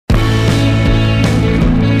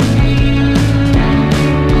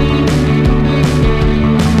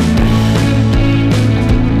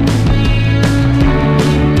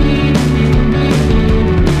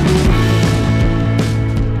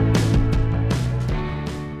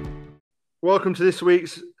Welcome to this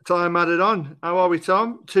week's Time Added On. How are we,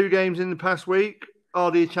 Tom? 2 games in the past week.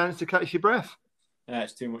 Hardly a chance to catch your breath. Yeah,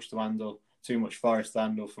 it's too much to handle. Too much Forest to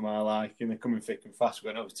handle for my liking. They're coming thick and fast.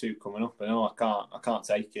 We've got another two coming up, and I can't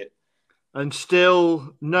take it. And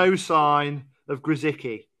still no sign of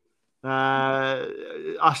Grzycki. I'm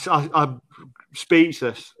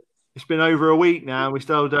speechless. It's been over a week now, and we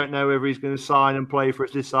still don't know whether he's going to sign and play for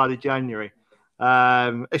us this side of January.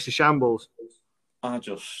 It's a shambles. I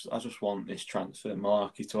just want this transfer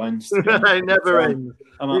malarkey to end. It never ends.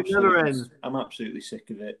 It never ends. I'm absolutely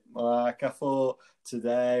sick of it. Like I thought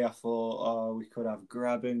today, we could have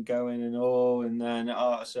Graben going and all, and then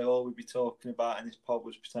so all we'd be talking about in this pod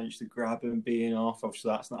was potentially Graben being off.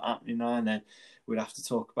 Obviously, that's not happening now. And then we'd have to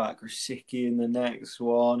talk about Grzycki in the next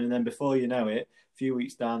one, and then before you know it, a few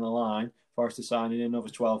weeks down the line, Forest are signing another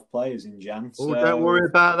 12 players in Jan. Oh, don't worry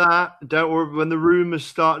about that. Don't worry. When the rumours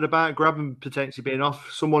started about Graben potentially being off,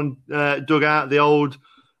 someone dug out the old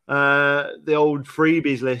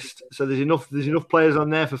freebies list. So there's enough players on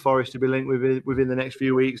there for Forest to be linked with within the next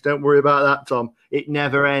few weeks. Don't worry about that, Tom. It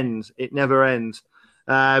never ends. It never ends.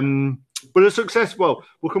 But a success. Well,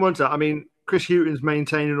 we'll come on to that. I mean, Chris Hughton's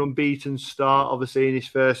maintained an unbeaten start, obviously, in his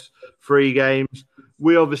first 3 games.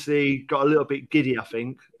 We obviously got a little bit giddy, I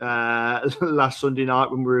think, last Sunday night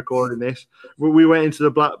when we were recording this. We went into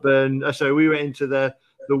the we went into the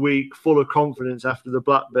week full of confidence after the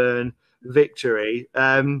Blackburn victory.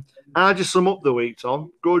 I just sum up the week,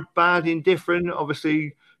 Tom. Good, bad, indifferent.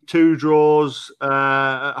 Obviously, 2 draws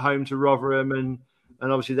at home to Rotherham and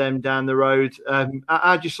obviously them down the road.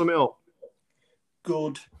 I just sum it up.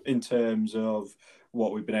 Good in terms of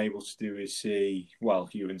what we've been able to do is see, well,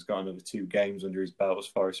 Hughton's got another 2 games under his belt as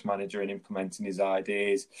Forest manager and implementing his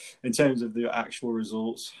ideas. In terms of the actual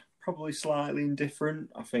results, probably slightly indifferent.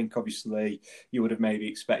 I think, obviously, you would have maybe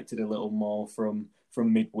expected a little more from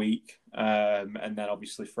midweek. And then,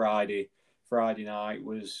 obviously, Friday night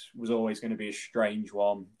was always going to be a strange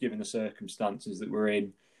one, given the circumstances that we're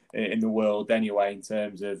in the world anyway, in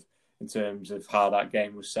terms of how that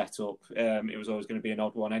game was set up. It was always going to be an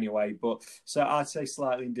odd one anyway. But so I'd say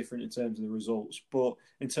slightly indifferent in terms of the results. But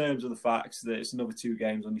in terms of the facts that it's another 2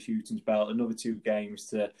 games on the Hughton's belt, another 2 games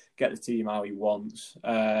to get the team how he wants,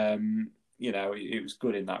 it was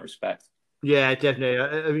good in that respect. Yeah, definitely.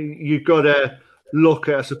 I mean, you've got to look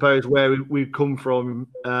at, I suppose, where we've come from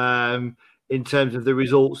in terms of the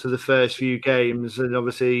results of the first few games. And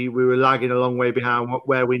obviously, we were lagging a long way behind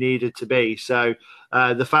where we needed to be. So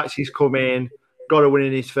the fact he's come in, got a win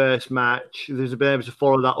in his first match, there's been able to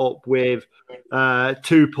follow that up with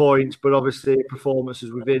 2 points, but obviously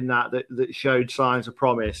performances within that showed signs of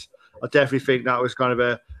promise. I definitely think that was kind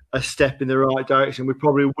of a step in the right direction. We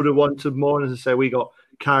probably would have wanted more. And as I say, we got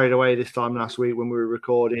carried away this time last week when we were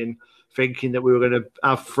recording, thinking that we were going to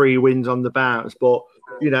have 3 wins on the bounce. But,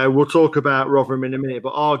 we'll talk about Rotherham in a minute,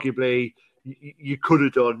 but arguably you could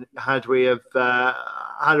have done had we have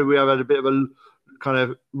had a bit of a kind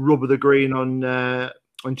of rub of the green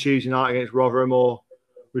on Tuesday night against Rotherham, or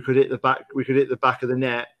we could hit the back of the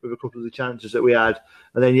net with a couple of the chances that we had.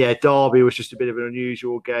 And then, Derby was just a bit of an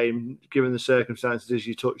unusual game, given the circumstances, as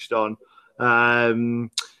you touched on.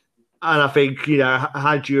 And I think,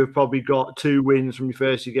 had you have probably got 2 wins from your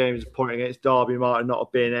first 2 games, a point against Derby might not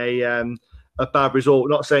have been a bad result.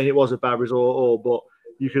 Not saying it was a bad result at all, but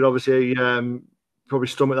you could obviously probably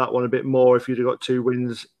stomach that one a bit more if you'd have got 2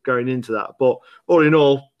 wins going into that. But all in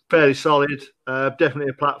all, fairly solid. Definitely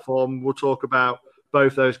a platform. We'll talk about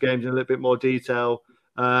both those games in a little bit more detail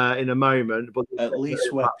in a moment. But at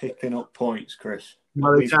least we're picking up points, Chris.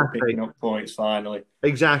 Well, exactly. We're picking up points finally.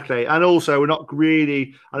 Exactly. And also, we're not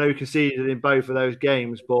really, I know we conceded in both of those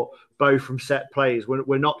games, but both from set plays.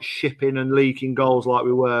 We're not shipping and leaking goals like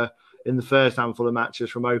we were in the first handful of matches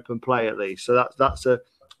from open play, at least. So that's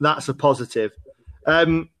a positive.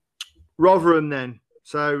 Rotherham then.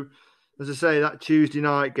 So, as I say, that Tuesday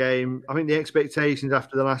night game, I think the expectations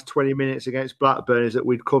after the last 20 minutes against Blackburn is that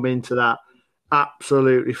we'd come into that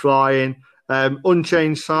absolutely flying.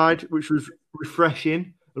 Unchanged side, which was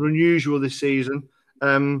refreshing and unusual this season.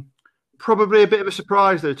 Probably a bit of a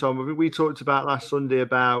surprise though, Tom. I think we talked about last Sunday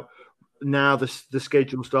about now the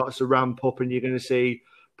schedule starts to ramp up and you're going to see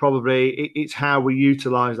probably it's how we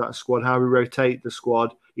utilise that squad, how we rotate the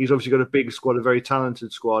squad. He's obviously got a big squad, a very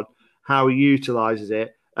talented squad, how he utilises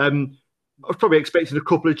it. I was probably expecting a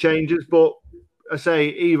couple of changes, but I say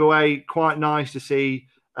either way, quite nice to see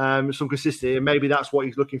some consistency, and maybe that's what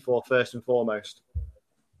he's looking for first and foremost.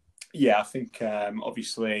 Yeah, I think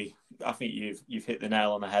obviously, I think you've hit the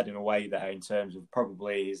nail on the head in a way there in terms of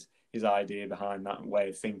probably his idea behind that way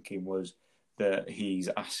of thinking was that he's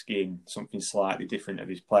asking something slightly different of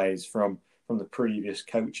his players from the previous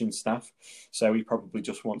coaching staff. So he probably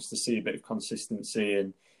just wants to see a bit of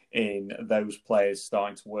consistency in those players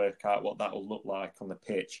starting to work out what that will look like on the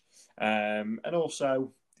pitch. And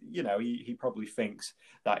also, he probably thinks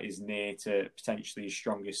that is near to potentially his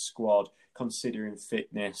strongest squad, considering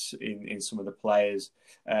fitness in some of the players,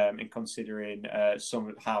 and considering how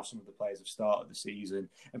some of the players have started the season,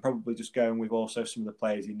 and probably just going with also some of the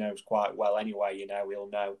players he knows quite well anyway. He'll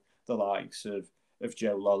know the likes of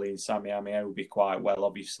Joe Lolly and Sammy Amiobi quite well,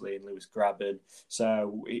 obviously, and Lewis Grabban.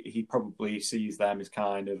 So he probably sees them as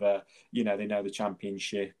kind of they know the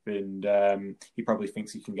Championship, and he probably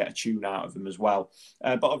thinks he can get a tune out of them as well.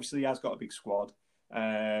 But obviously he has got a big squad.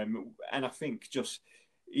 And I think just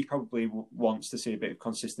he probably wants to see a bit of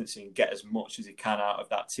consistency and get as much as he can out of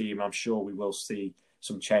that team. I'm sure we will see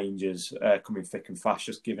some changes coming thick and fast,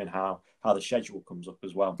 just given how the schedule comes up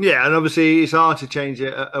as well. Yeah, and obviously it's hard to change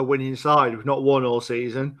a winning side. We've not won all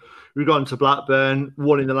season. We've gone to Blackburn,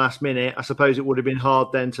 won in the last minute. I suppose it would have been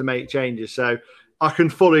hard then to make changes. So I can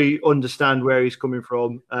fully understand where he's coming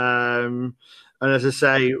from. And as I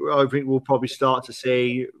say, I think we'll probably start to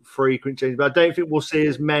see frequent changes. But I don't think we'll see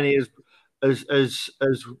as many as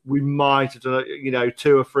we might have done,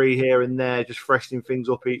 2 or 3 here and there, just freshening things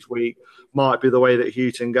up each week might be the way that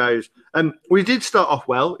Houghton goes. We did start off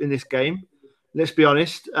well in this game, let's be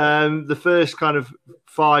honest. The first kind of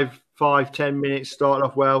 5-10 minutes started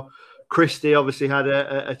off well. Christie obviously had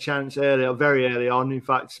a chance very early on. In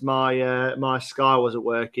fact, my Sky wasn't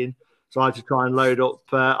working, so I had to try and load up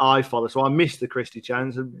iFollow. So I missed the Christie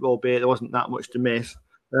chance, albeit there wasn't that much to miss.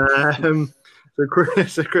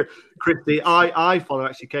 So Christie, iFollow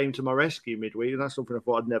actually came to my rescue midweek, and that's something I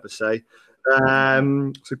thought I'd never say.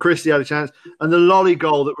 So Christie had a chance. And the Lolly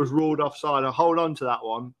goal that was ruled offside, I'll hold on to that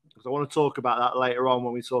one, because I want to talk about that later on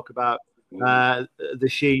when we talk about the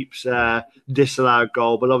Sheep's disallowed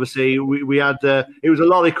goal. But obviously, we had it was a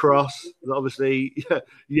Lolly cross. Obviously,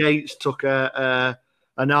 Yates took a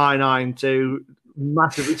 9-9-2,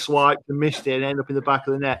 massively swiped and missed it and ended up in the back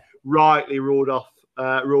of the net, rightly ruled out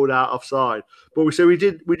offside. But we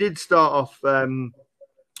did start off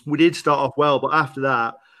well, but after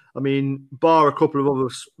that, I mean, bar a couple of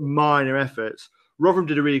other minor efforts, Rotherham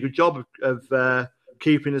did a really good job of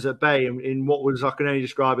keeping us at bay in what was, I can only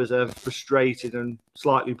describe as a frustrated and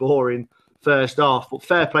slightly boring first half. But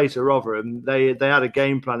fair play to Rotherham, they had a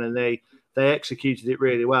game plan and they executed it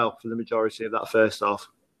really well for the majority of that first half.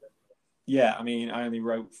 Yeah, I mean, I only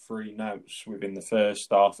wrote 3 notes within the first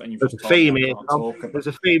half, and there's a theme here. There's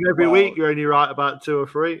a theme every week. You only write about 2 or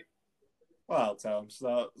 3. Well, Tom,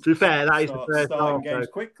 to be fair, that is the first half. Games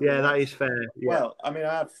quickly, yeah, that is fair. Yeah. Well, I mean,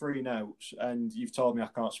 I had 3 notes, and you've told me I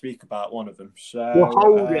can't speak about one of them. So we'll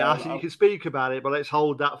hold it. You can speak about it, but let's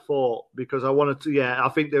hold that thought, because I wanted to. Yeah, I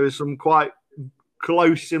think there was some quite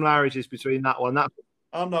close similarities between that one.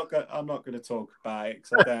 I'm not going to talk about it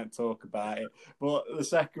because I don't talk about it. But the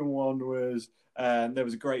second one was there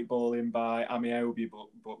was a great ball in by Amiobi,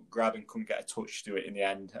 but Grabban couldn't get a touch to it in the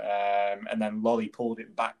end. And then Lolly pulled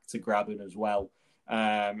it back to Grabban as well.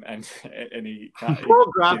 And he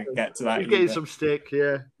didn't get to that. He's getting some stick,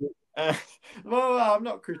 yeah. Well, I'm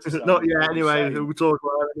not criticising. Not yet, anyway. We'll talk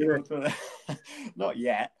about it anyway. Not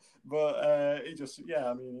yet. But he just, he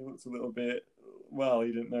looked a little bit. Well,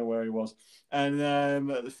 he didn't know where he was. And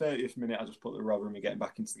at the 30th minute, I just put the Rotherham getting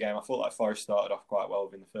back into the game. I thought like Forest started off quite well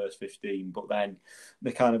within the first 15, but then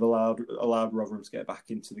they kind of allowed Rotherham to get back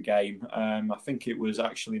into the game. I think it was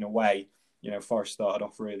actually, in a way, Forest started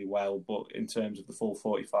off really well, but in terms of the full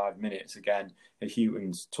 45 minutes, again,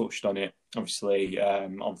 Houghton's touched on it, obviously,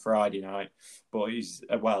 on Friday night, but he's,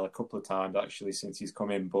 a couple of times actually since he's come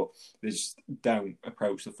in, but they just don't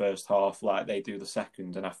approach the first half like they do the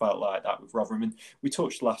second, and I felt like that with Rotherham. And we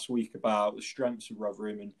touched last week about the strengths of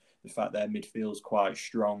Rotherham and the fact their midfield's quite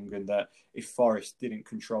strong, and that if Forest didn't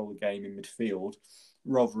control the game in midfield,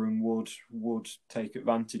 Rotherham would take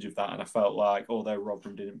advantage of that. And I felt like, although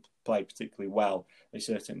Rotherham didn't play particularly well, they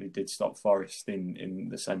certainly did stop Forest in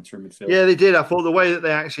the centre of midfield. Yeah, they did. I thought the way that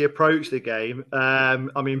they actually approached the game,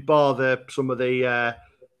 bar some of the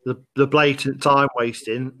blatant time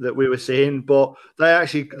wasting that we were seeing, but they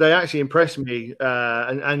actually impressed me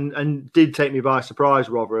and did take me by surprise,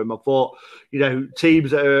 Rotherham. I thought, teams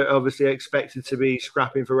that are obviously expected to be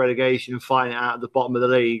scrapping for relegation and fighting it out at the bottom of the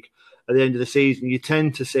league at the end of the season, you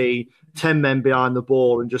tend to see 10 men behind the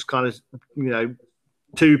ball and just kind of,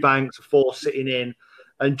 2 banks, 4 sitting in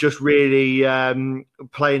and just really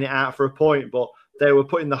playing it out for a point. But they were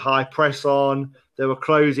putting the high press on. They were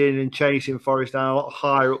closing and chasing Forest down a lot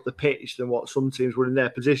higher up the pitch than what some teams were in their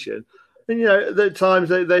position. And, at times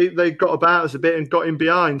they got about us a bit and got in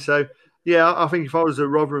behind. So Yeah, I think if I was a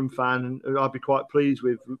Rotherham fan, I'd be quite pleased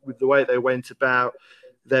with the way they went about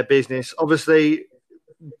their business. Obviously,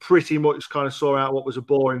 pretty much kind of saw out what was a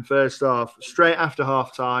boring first half. Straight after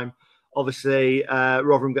half time, obviously,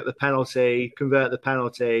 Rotherham get the penalty, convert the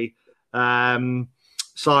penalty.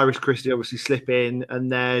 Cyrus Christie obviously slip in,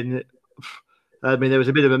 and then I mean there was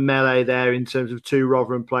a bit of a melee there in terms of two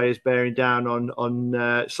Rotherham players bearing down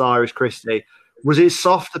on Cyrus Christie. Was it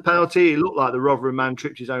soft, the penalty? It looked like the Rotherham man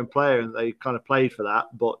tripped his own player, and they kind of played for that.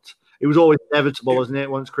 But it was always inevitable, wasn't it?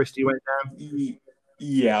 Once Christie went down.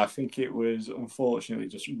 Yeah, I think it was unfortunately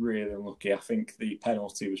just really unlucky. I think the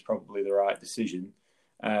penalty was probably the right decision,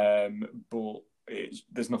 but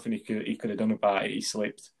there's nothing he could have done about it. He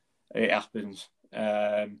slipped. It happens,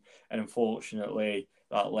 and unfortunately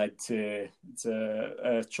that led to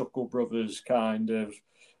Chuckle Brothers kind of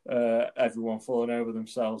everyone falling over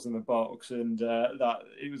themselves in the box, and that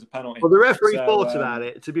it was a penalty. Well, the referee thought about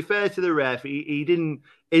it. To be fair to the ref, he didn't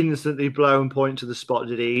instantly blow and point to the spot,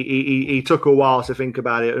 did he? He took a while to think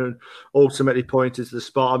about it and ultimately pointed to the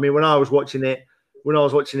spot. I mean, when I was watching it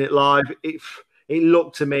live, it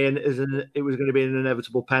looked to me as it was going to be an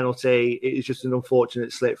inevitable penalty. It was just an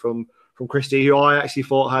unfortunate slip from Christie, who I actually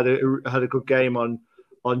thought had a good game on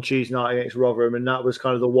Tuesday night against Rotherham, and that was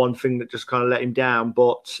kind of the one thing that just kind of let him down.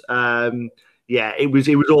 But yeah, it was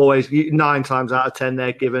always 9 times out of 10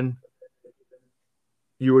 they're given.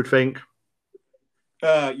 You would think.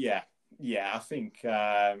 Yeah, I think.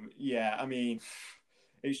 Yeah, I mean,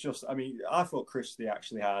 it's just. I mean, I thought Christie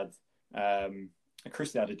actually had.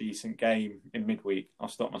 Christie had a decent game in midweek. I'll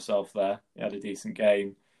stop myself there. He had a decent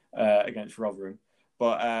game against Rotherham.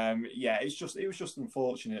 But yeah, it was just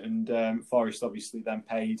unfortunate, and Forest obviously then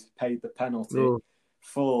paid the penalty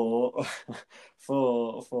for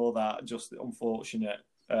that just unfortunate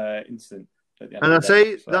incident. And I'd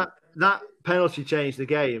say that penalty changed the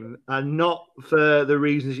game, and not for the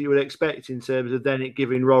reasons you would expect in terms of then it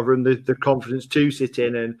giving Rotherham the confidence to sit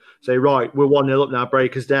in and say, right, we're 1-0 up now,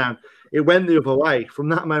 break us down. It went the other way. From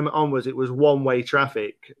that moment onwards, it was one-way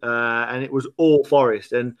traffic, and it was all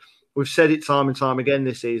Forest. And we've said it time and time again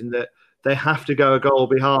this season that they have to go a goal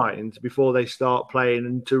behind before they start playing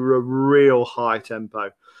into a real high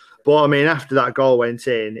tempo. But I mean, after that goal went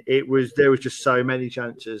in, there was just so many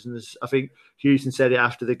chances, and I think Houston said it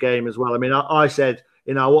after the game as well. I mean, I said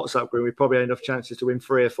in our WhatsApp group we probably had enough chances to win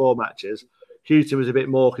 3 or 4 matches. Houston was a bit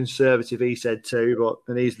more conservative, he said too,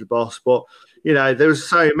 and he's the boss. But you know, there was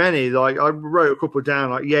so many. Like I wrote a couple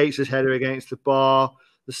down, like Yates' header against the bar,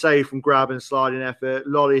 the save from Grab and sliding effort,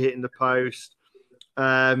 Lolly hitting the post.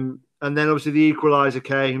 And then obviously the equaliser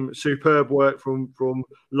came. Superb work from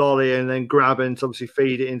Lolly, and then Graben to obviously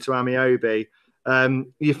feed it into Amiobi.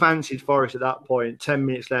 You fancied Forest at that point. 10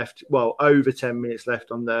 minutes left. Well, over 10 minutes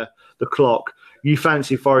left on the clock. You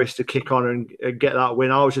fancy Forest to kick on and get that win.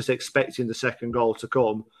 I was just expecting the second goal to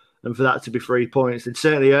come, and for that to be 3 points. They'd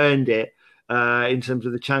certainly earned it in terms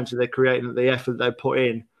of the chances they created, the effort they put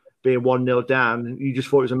in, being 1-0 down. You just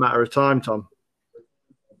thought it was a matter of time, Tom.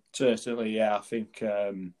 Certainly, yeah. I think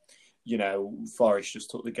Forest just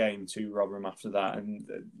took the game to Rotherham after that, and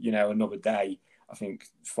another day. I think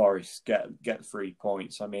Forest get 3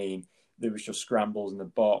 points. I mean, there was just scrambles in the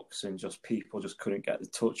box, and just people just couldn't get the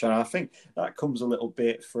touch. And I think that comes a little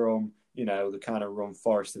bit from the kind of run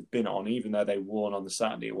Forest have been on. Even though they won on the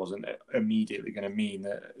Saturday, it wasn't immediately going to mean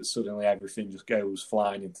that suddenly everything just goes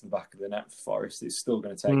flying into the back of the net for Forest. It's still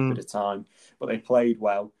going to take a bit of time, but they played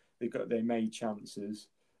well. They made chances.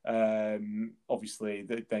 Obviously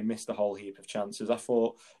they missed a whole heap of chances. I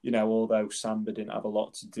thought, although Samba didn't have a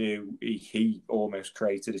lot to do, he almost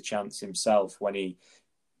created a chance himself when he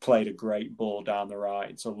played a great ball down the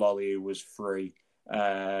right to Lolly, who was free,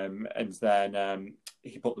 and then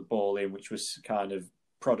he put the ball in, which was kind of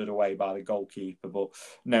prodded away by the goalkeeper, but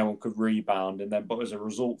no one could rebound. And then, but as a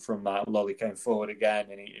result from that, Lolly came forward again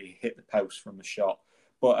and he hit the post from the shot.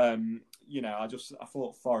 But I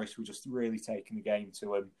thought Forest were just really taking the game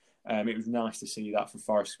to him. It was nice to see that for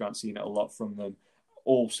Forest. We haven't seen it a lot from them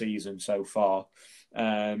all season so far.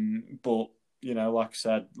 But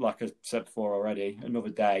like I said before already, another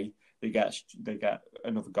day they get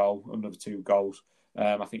another goal, another 2 goals.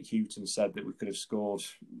 I think Houghton said that we could have scored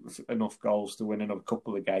enough goals to win another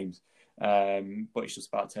couple of games. But it's just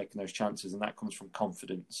about taking those chances, and that comes from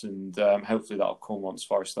confidence. And hopefully that'll come once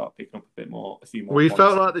Forest start picking up a few more. We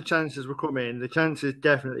felt like the chances were coming. The chances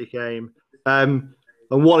definitely came. And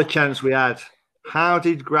what a chance we had. How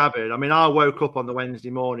did Graben? I mean, I woke up on the Wednesday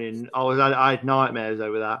morning. I had nightmares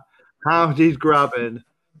over that. How did Graben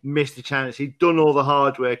miss the chance? He'd done all the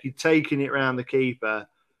hard work. He'd taken it round the keeper.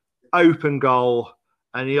 Open goal.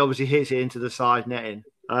 And he obviously hits it into the side netting.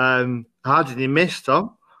 How did he miss,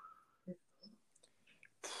 Tom?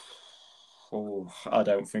 Oh, I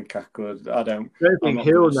don't think I could. I don't I'm think not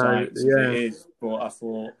good he'll at know. science as it Yeah. is, but I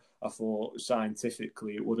thought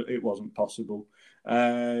scientifically it wasn't possible.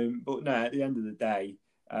 But no, at the end of the day,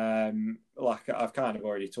 like I've kind of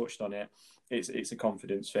already touched on it, it's a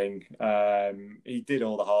confidence thing. He did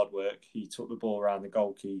all the hard work. He took the ball around the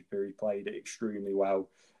goalkeeper. He played it extremely well.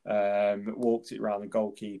 Walked it around the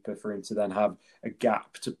goalkeeper for him to then have a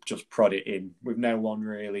gap to just prod it in, with no one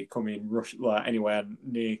really coming rush like anywhere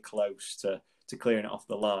near close to clearing it off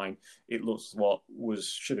the line. It looks what was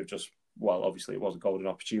should have just, well, obviously it was a golden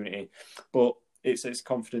opportunity, but it's a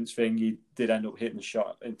confidence thing. He did end up hitting the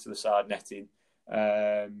shot into the side netting.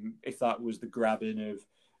 If that was the grabbing of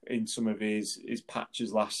in some of his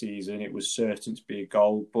patches last season, it was certain to be a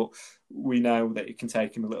goal. But we know that it can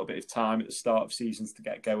take him a little bit of time at the start of seasons to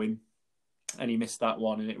get going, and he missed that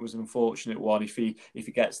one, and it was an unfortunate one. If he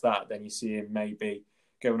gets that, then you see him maybe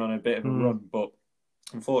going on a bit of a run. But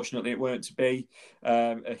unfortunately, it weren't to be.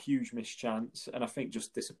 A huge mischance, and I think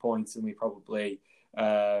just disappointingly, probably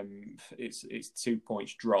it's 2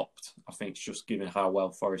 points dropped. I think it's just given how well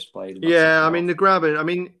Forest played. Yeah, I mean, the grabbing. I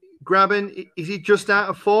mean, grabbing, is he just out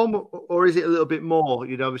of form or is it a little bit more?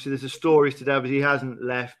 You know, obviously there's a story today. Obviously, he hasn't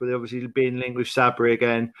left, but obviously being linked with Sabri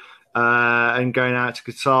again and going out to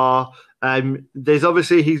Qatar. There's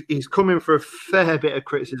obviously he's coming for a fair bit of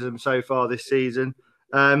criticism so far this season.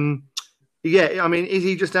 Yeah, I mean, is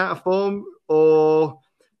he just out of form or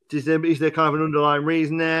is there kind of an underlying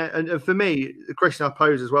reason there? And for me, the question I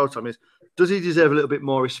pose as well, Tom, is does he deserve a little bit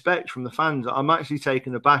more respect from the fans? I'm actually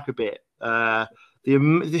taken aback a bit.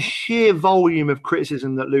 The sheer volume of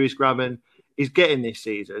criticism that Lewis Grabban is getting this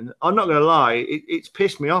season, I'm not going to lie, it's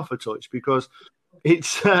pissed me off a touch because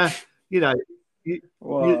it's, you know,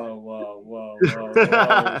 Whoa.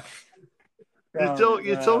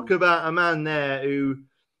 you talk about a man there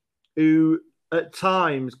who at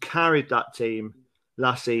times carried that team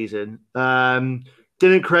last season.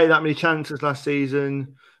 Didn't create that many chances last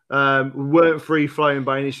season. Weren't free flowing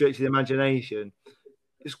by any stretch of the imagination.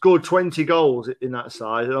 Scored 20 goals in that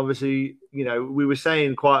side, and obviously, you know, we were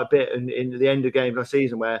saying quite a bit in the end of games last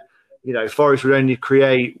season where, you know, Forest would only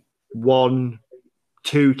create 1-2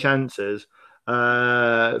 chances,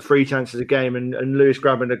 3 chances a game, and Lewis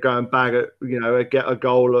Grabban would go and bag it, you know, get a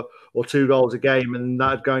goal or 2 goals a game, and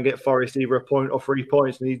that'd go and get Forest either a point or 3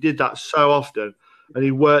 points, and he did that so often, and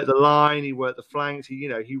he worked the line, he worked the flanks, he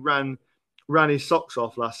ran his socks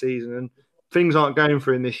off last season, and things aren't going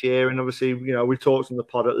for him this year. And obviously, you know, we talked on the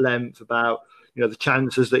pod at length about, you know, the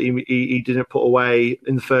chances that he didn't put away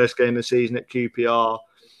in the first game of the season at QPR.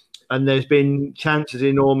 And there's been chances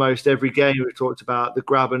in almost every game. We've talked about the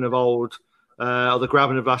Grabban of old, or the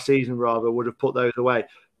Grabban of last season, rather, would have put those away.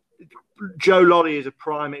 Joe Lolly is a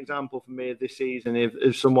prime example for me of this season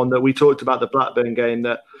of someone that we talked about the Blackburn game,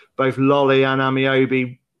 that both Lolly and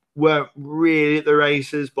Amiobi weren't really at the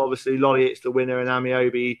races, but obviously Lolly hits the winner and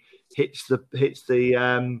Amiobi hits the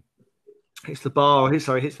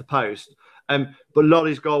post. But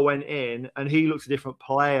Lolly's goal went in, and he looks a different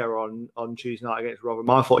player on Tuesday night against Rotherham.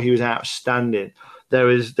 I thought he was outstanding. There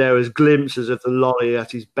was glimpses of the Lolly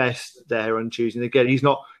at his best there on Tuesday. And again, he's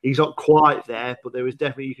not quite there, but there was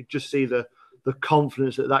definitely, you could just see the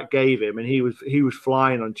confidence that gave him, and he was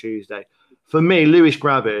flying on Tuesday. For me, Lewis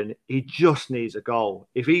Grabban, he just needs a goal.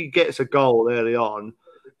 If he gets a goal early on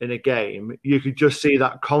in a game, you could just see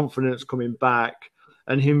that confidence coming back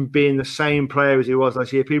and him being the same player as he was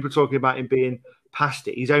last year. People talking about him being past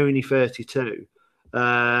it. He's only 32.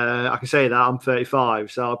 I can say that I'm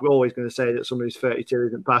 35, so I'm always going to say that somebody who's 32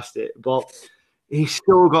 isn't past it. But he's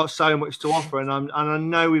still got so much to offer, and I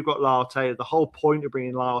know we've got Lyle Taylor. The whole point of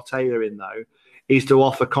bringing Lyle Taylor in, though, is to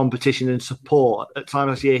offer competition and support. At times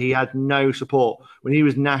last year, he had no support. When he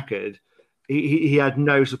was knackered, he had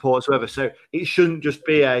no support whatsoever. So it shouldn't just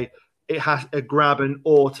be it has a Grabban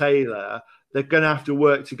or Taylor. They're going to have to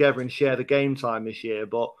work together and share the game time this year.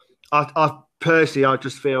 But I personally, I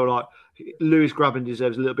just feel like Lewis Grabban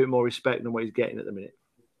deserves a little bit more respect than what he's getting at the minute.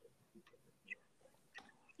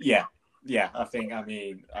 Yeah, I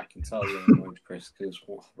mean, I can tell you're annoyed, Chris, because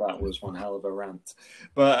that was one hell of a rant.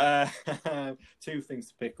 But 2 things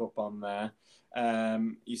to pick up on there.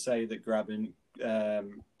 You say that Grabban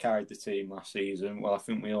carried the team last season. Well, I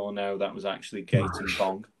think we all know that was actually Gaten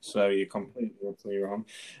Bong, so you're completely wrong.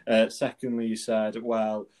 Secondly, you said,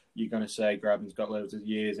 well, you're going to say Grabban's got loads of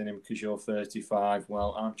years in him because you're 35.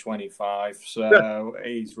 Well, I'm 25, so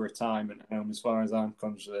he's retirement home as far as I'm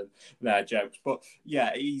concerned. They're jokes. But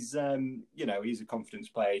yeah, he's he's a confidence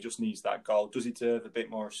player. He just needs that goal. Does he deserve a bit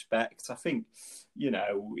more respect? I think,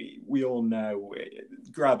 we all know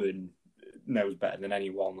Grabban knows better than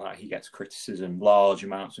anyone that he gets criticism, large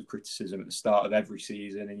amounts of criticism at the start of every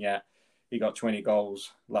season, and yet he got 20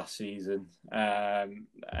 goals last season.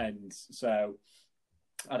 And so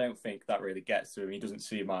I don't think that really gets to him. He doesn't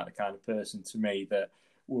seem like the kind of person to me that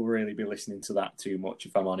will really be listening to that too much,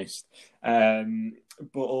 if I'm honest.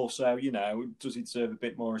 But also, does he deserve a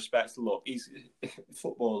bit more respect? Look, he's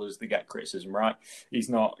footballers, they get criticism, right? He's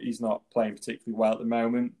not playing particularly well at the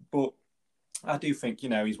moment, but I do think,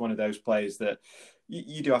 he's one of those players that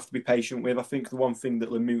you do have to be patient with. I think the one thing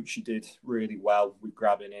that Lamouchi did really well with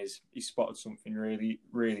Grabban is he spotted something really,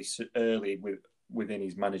 really early within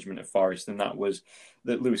his management of Forest, and that was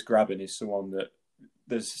that Lewis Grabban is someone that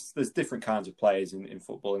there's different kinds of players in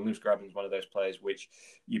football, and Lewis Grabban's one of those players which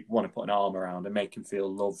you want to put an arm around and make him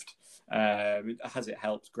feel loved. Has it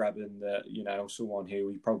helped Grabban that, someone who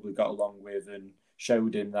he probably got along with and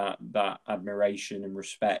showed him that admiration and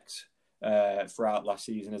respect throughout last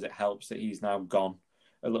season? As it helps that he's now gone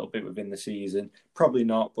a little bit within the season? Probably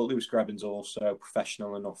not, but Lewis Grabban's also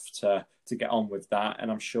professional enough to get on with that,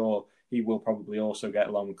 and I'm sure he will probably also get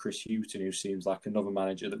along with Chris Hughton, who seems like another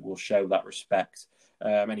manager that will show that respect.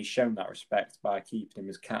 And he's shown that respect by keeping him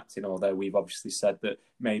as captain, although we've obviously said that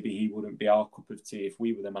maybe he wouldn't be our cup of tea if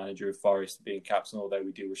we were the manager of Forest being captain, although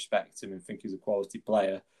we do respect him and think he's a quality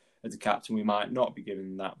player. As a captain, we might not be giving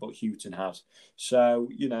him that, but Hughton has. So,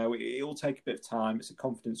 it'll take a bit of time. It's a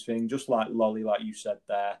confidence thing, just like Lolly, like you said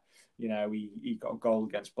there. He got a goal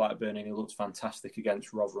against Blackburn and he looked fantastic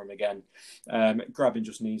against Rotherham again. Grabban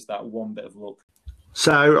just needs that one bit of luck.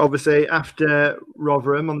 So, obviously, after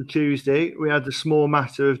Rotherham on the Tuesday, we had the small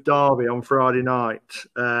matter of Derby on Friday night.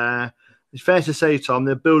 It's fair to say, Tom,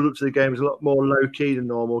 the build-up to the game was a lot more low-key than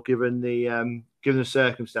normal, given the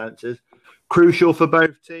circumstances. Crucial for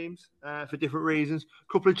both teams for different reasons.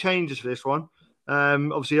 A couple of changes for this one.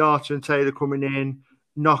 Obviously, Arter and Taylor coming in,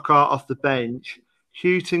 Knockaert off the bench.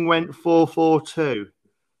 Hughton went 4-4-2.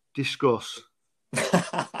 Discuss.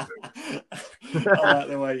 I like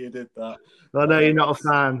the way you did that. I know you're not a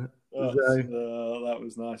fan. That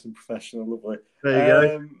was nice and professional, lovely.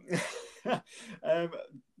 There you go.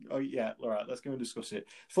 Oh yeah, all right. Let's go and discuss it.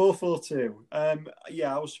 4-4-2. I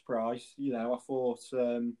was surprised. I thought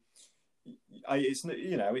he's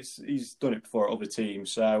done it before at other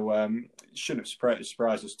teams, so it shouldn't have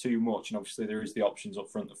surprised us too much. And obviously, there is the options up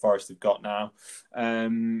front that Forest have got now.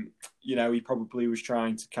 He probably was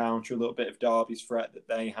trying to counter a little bit of Derby's threat that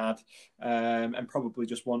they had, and probably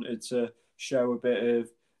just wanted to show a bit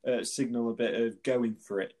of signal a bit of going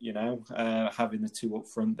for it. Having the two up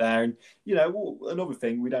front there, and another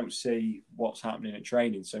thing, we don't see what's happening at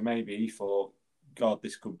training, so maybe he thought, God,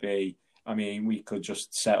 this could be. I mean, we could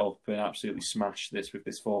just set up and absolutely smash this with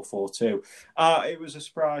this 4-4-2. It was a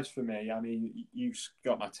surprise for me. I mean, you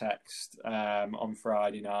got my text on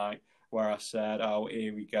Friday night where I said, oh,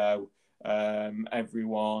 here we go.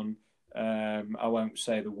 Everyone, I won't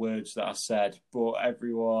say the words that I said, but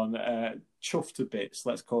everyone chuffed to bits,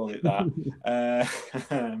 let's call it that.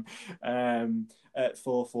 At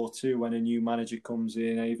 4-4-2 when a new manager comes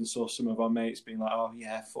in. I even saw some of our mates being like, oh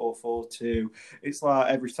yeah, 4-4-2. It's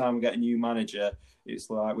like every time we get a new manager, it's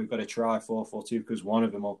like we've got to try 4-4-2 because one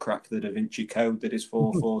of them will crack the Da Vinci Code that is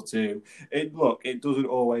 4-4-2. It doesn't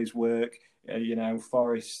always work.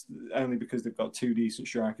 Forest, only because they've got two decent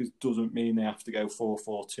strikers, doesn't mean they have to go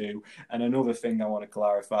 4-4-2. And another thing I want to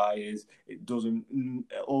clarify is it doesn't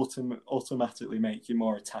automatically make you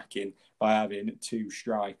more attacking by having two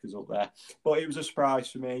strikers up there. But it was a surprise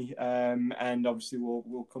for me, and obviously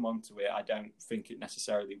we'll come on to it. I don't think it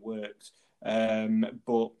necessarily worked,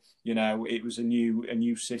 but it was a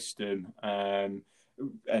new system. And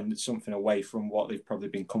something away from what they've probably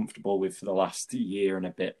been comfortable with for the last year and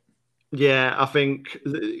a bit. Yeah, I think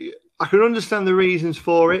I can understand the reasons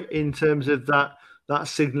for it in terms of that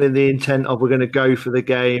signalling the intent of we're going to go for the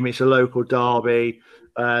game. It's a local derby.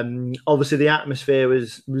 Obviously, the atmosphere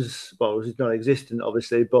was non-existent,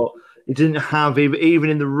 obviously, but it didn't have even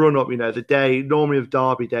in the run-up. The day normally of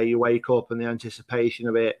Derby Day, you wake up and the anticipation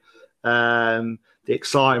of it, the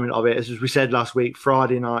excitement of it. As we said last week,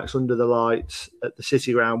 Friday nights under the lights at the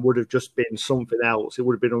City Ground would have just been something else. It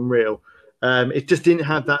would have been unreal. It just didn't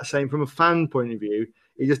have that same, from a fan point of view,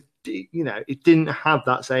 it didn't have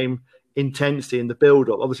that same intensity in the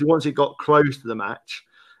build-up. Obviously, once it got close to the match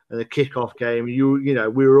and the kick-off game, we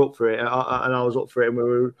were up for it, and I was up for it, and we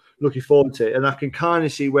were looking forward to it. And I can kind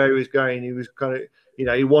of see where he was going. He was kind of,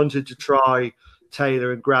 he wanted to try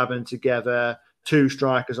Taylor and Grabban together, two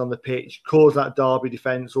strikers on the pitch, cause that Derby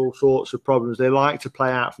defence all sorts of problems. They like to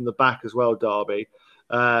play out from the back as well, Derby.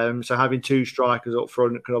 So having two strikers up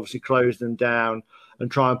front can obviously close them down.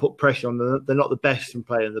 and try and put pressure on them. They're not the best in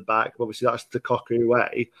playing in the back. Obviously, that's the Cocu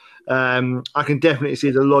way. I can definitely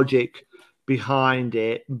see the logic behind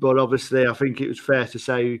it, but obviously, I think it was fair to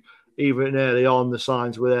say even early on the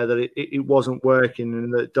signs were there that it wasn't working,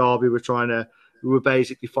 and that Derby we were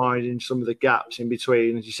basically finding some of the gaps in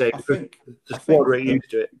between, as you say, because the squad were used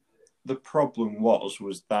to it. The problem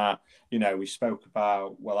was that, we spoke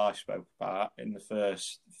about, I spoke about in the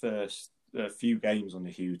first few games under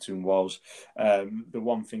Houghton was the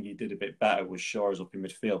one thing he did a bit better was shore us up in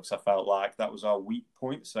midfield, because I felt like that was our weak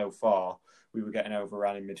point so far. We were getting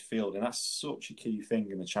overrun in midfield, and that's such a key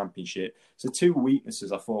thing in the Championship. So two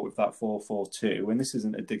weaknesses I thought with that 4-4-2, and this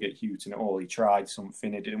isn't a dig at Houghton at all. He tried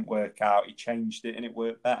something, it didn't work out, he changed it and it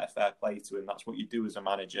worked better. Fair play to him. That's what you do as a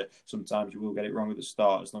manager. Sometimes you will get it wrong at the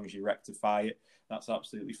start. As long as you rectify it, that's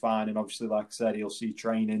absolutely fine. And obviously, like I said, he'll see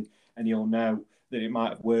training and he'll know that it might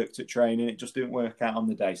have worked at training. It just didn't work out on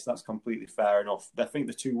the day. So that's completely fair enough. I think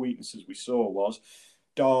the two weaknesses we saw was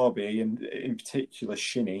Derby, and in particular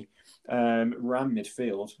Shinnie, ran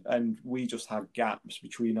midfield, and we just had gaps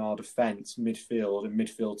between our defence, midfield, and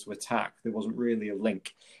midfield to attack. There wasn't really a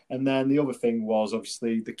link. And then the other thing was,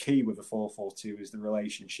 obviously, the key with a 4-4-2 is the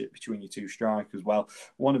relationship between your two strikers. Well,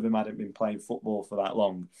 one of them hadn't been playing football for that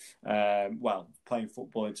long. Playing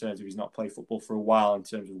football in terms of he's not played football for a while, in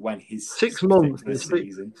terms of when his 6 months. 6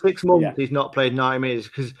 months yeah. He's not played 90 minutes.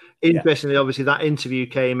 Because interestingly, obviously, that interview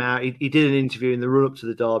came out. He did an interview in the run up to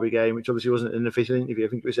the Derby game, which obviously wasn't an official interview. I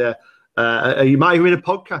think it was you might have been a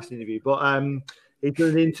podcast interview, but he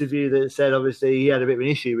did an interview that said obviously he had a bit of an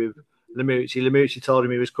issue with Lamouchi. Lamouchi told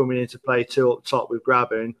him he was coming in to play two up top with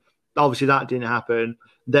Grabban. Obviously, that didn't happen.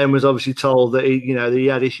 Then was obviously told that that he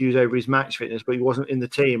had issues over his match fitness, but he wasn't in the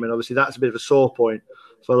team, and obviously that's a bit of a sore point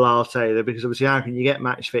for Lyle Taylor, because obviously how can you get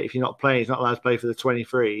match fit if you're not playing? He's not allowed to play for the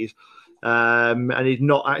 23s, and he's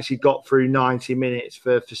not actually got through 90 minutes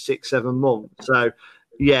for 6-7 months. So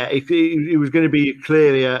yeah, it was going to be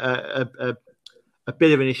clearly a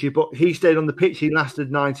bit of an issue, but he stayed on the pitch. He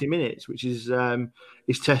lasted 90 minutes, which is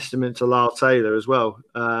testament to Lyle Taylor as well.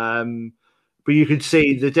 But you could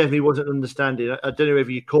see there definitely wasn't understanding. I don't know if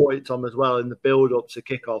you caught it, Tom, as well, in the build-up to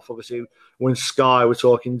kick-off. Obviously, when Sky were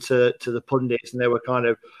talking to the pundits and they were kind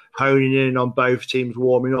of honing in on both teams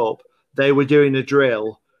warming up, they were doing a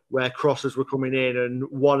drill where crosses were coming in, and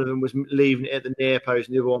one of them was leaving it at the near post,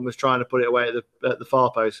 and the other one was trying to put it away at the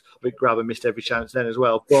far post. But Grabban missed every chance then as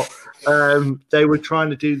well. But they were trying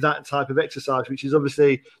to do that type of exercise, which is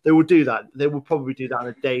obviously they will do that. They will probably do that on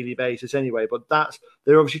a daily basis anyway. But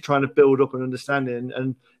they're obviously trying to build up an understanding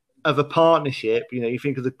and of a partnership. You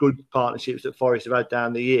think of the good partnerships that Forest have had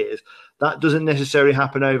down the years. That doesn't necessarily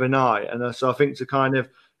happen overnight, and so I think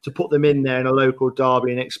to put them in there in a local derby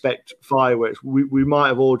and expect fireworks, we might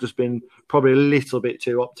have all just been probably a little bit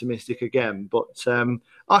too optimistic again. But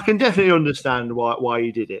I can definitely understand why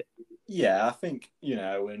you did it. Yeah, I think,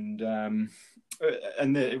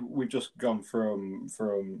 we've just gone from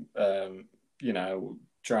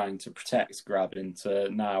trying to protect Grabban to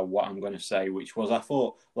now what I'm going to say, which was I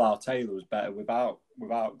thought Lyle Taylor was better without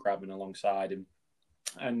Grabban alongside him.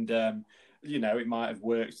 And it might have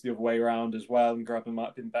worked the other way around as well, and Grabban might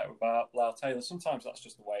have been better without Lyle Taylor. Sometimes that's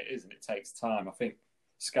just the way it is, and it takes time. I think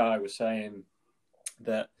Sky was saying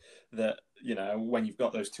that when you've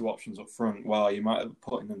got those two options up front, you might have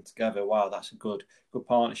putting them together. Wow, that's a good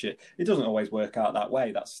partnership. It doesn't always work out that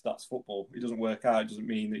way. That's football. It doesn't work out. It doesn't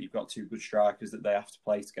mean that you've got two good strikers that they have to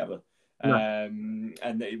play together. No. And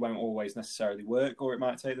that it won't always necessarily work, or it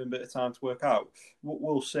might take them a bit of time to work out.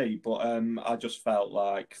 We'll see. But I just felt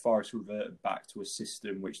like Forest reverted back to a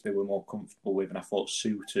system which they were more comfortable with, and I thought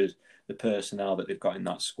suited the personnel that they've got in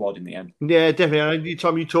that squad in the end. Yeah, definitely. I know,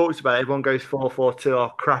 Tom, you talked about it. Everyone goes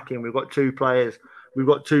 4-4-2, cracking. We've got two players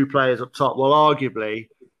up top. Well, arguably,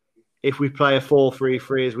 if we play a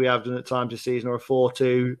 4-3-3 as we have done at times this season, or a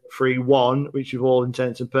 4-2-3-1, which with all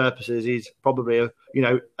intents and purposes is probably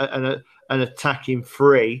an attacking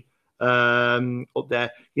three up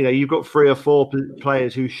there. You've got 3 or 4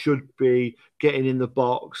 players who should be getting in the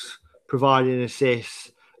box, providing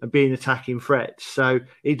assists and being attacking threats. So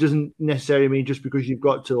it doesn't necessarily mean just because you've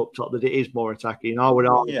got 2 up top that it is more attacking. I would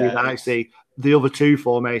argue that actually the other 2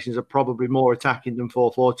 formations are probably more attacking than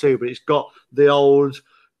 4-4-2, but it's got the old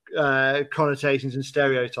connotations and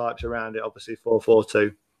stereotypes around it, obviously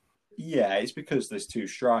 4-4-2. Yeah, it's because there's 2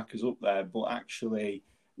 strikers up there, but actually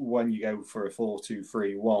when you go for a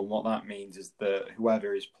 4-2-3-1, what that means is that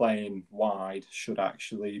whoever is playing wide should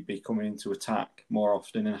actually be coming into attack more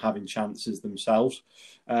often and having chances themselves.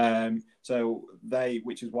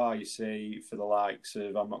 Which is why you see for the likes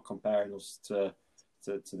of, I'm not comparing us to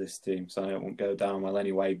to this team, so I won't go down well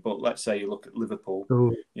anyway. But let's say you look at Liverpool,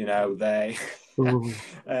 Ooh. you know, they, Ooh.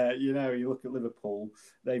 you look at Liverpool,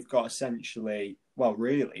 they've got essentially, well,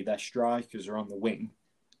 really, their strikers are on the wing,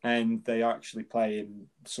 and they are actually playing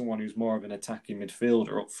someone who's more of an attacking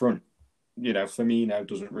midfielder up front. You know, Firmino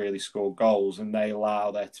doesn't really score goals, and they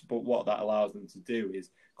allow that. But what that allows them to do is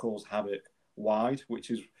cause havoc wide, which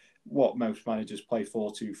is what most managers play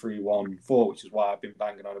 4-2-3-1 for, which is why I've been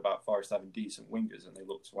banging on about Forest having decent wingers, and they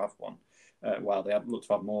look to have one. Well, they look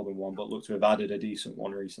to have more than one, but look to have added a decent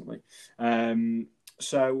one recently.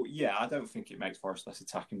 So, yeah, I don't think it makes Forest less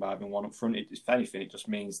attacking by having one up front. If anything, it just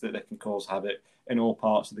means that they can cause havoc in all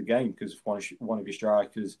parts of the game, because if one of your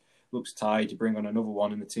strikers looks tired, you bring on another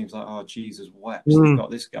one, and the team's like, oh, Jesus, wept. They've got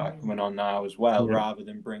this guy coming on now as well, rather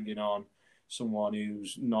than bringing on someone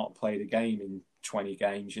who's not played a game in 20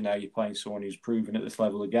 games. You know, you're playing someone who's proven at this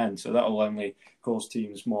level again, so that'll only cause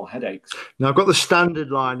teams more headaches. Now, I've got the standard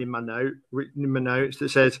line in my written in my notes that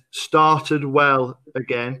says started well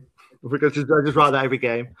again. Because I just write that every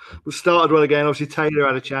game. But started well again. Obviously, Taylor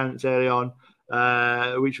had a chance early on,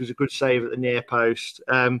 which was a good save at the near post.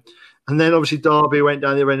 And then obviously Derby went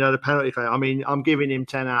down the other end and had a penalty claim. I mean, I'm giving him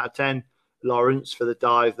 10 out of 10, Lawrence, for the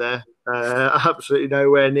dive there. Absolutely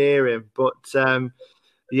nowhere near him. But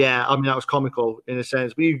yeah, I mean, that was comical in a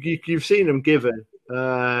sense. But you've seen them given.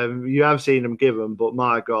 You have seen them given, but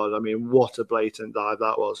my God, I mean, what a blatant dive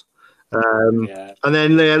that was. And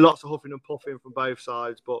then lots of huffing and puffing from both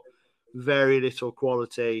sides, but very little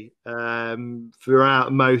quality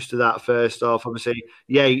throughout most of that first half. Obviously,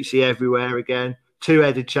 Yatesy everywhere again.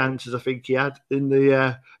 2-headed chances I think he had in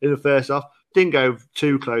the first half. Didn't go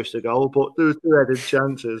too close to goal, but there was 2-headed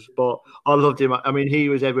chances. But I loved him. I mean, he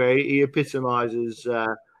was everywhere. He epitomises.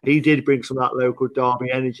 He did bring some of that local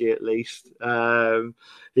Derby energy, at least.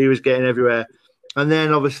 He was getting everywhere. And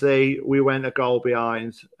then, obviously, we went a goal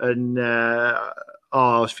behind, and I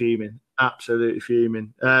was fuming, absolutely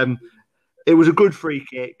fuming. It was a good free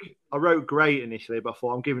kick. I wrote great initially, but I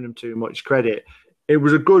thought I'm giving them too much credit. It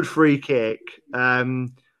was a good free kick.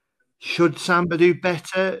 Should Samba do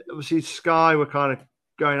better? Obviously, Sky were kind of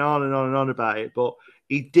going on and on and on about it, but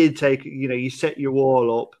he did take, you set your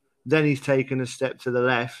wall up, then he's taken a step to the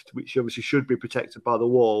left, which obviously should be protected by the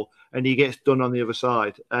wall, and he gets done on the other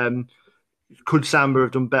side. Could Samba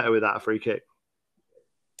have done better with that free kick?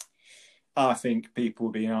 I think people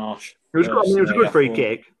were being harsh. It was a good free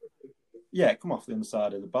kick. Yeah, come off the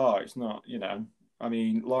inside of the bar. It's not, I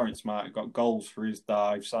mean, Lawrence might have got goals for his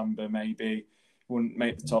dive. Samba maybe wouldn't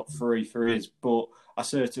make the top 3 for his, but I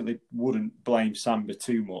certainly wouldn't blame Samba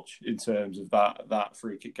too much in terms of that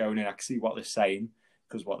free kick going in. I can see what they're saying,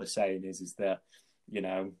 because what they're saying is that,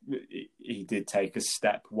 he did take a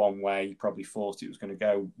step one way. He probably thought it was going to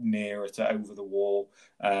go nearer to over the wall,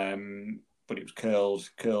 but it was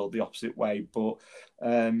curled the opposite way. But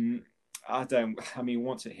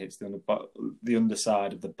once it hits the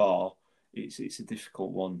underside of the bar, it's a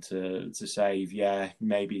difficult one to save. Yeah,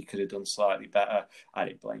 maybe he could have done slightly better. I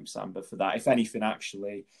didn't blame Samba for that. If anything,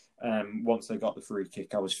 actually, once they got the free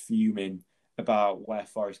kick, I was fuming about where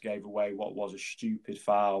Forest gave away what was a stupid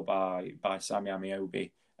foul by Sammy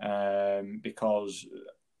Amiobi, because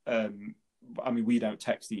we don't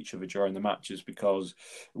text each other during the matches because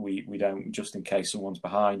we don't, just in case someone's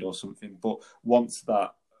behind or something. But once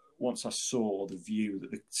I saw the view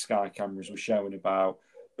that the Sky cameras were showing about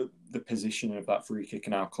the position of that free kick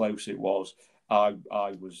and how close it was, I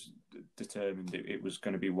was determined it was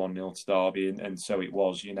going to be 1-0 to Derby, and so it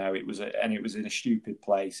was. It was in a stupid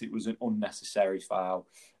place. It was an unnecessary foul.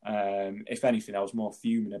 If anything, I was more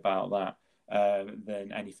fuming about that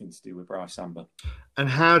than anything to do with Bryce Samba. And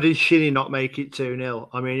how did Shinnie not make it 2-0?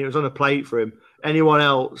 I mean, it was on a plate for him. Anyone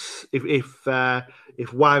else, if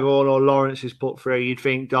Waghorn or Lawrence is put through, you'd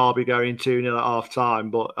think Derby going 2-0 at half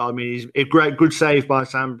time. But I mean, he's a good save by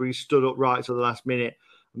Samba. He stood up right to the last minute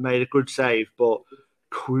and made a good save. But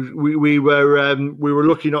we were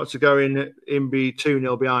lucky not to go in be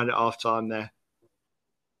 2-0 behind at half time there.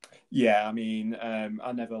 Yeah, I mean,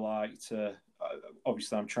 I never like to.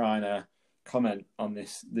 Obviously, I'm trying to comment on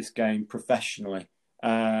this game professionally.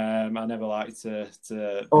 I never like to.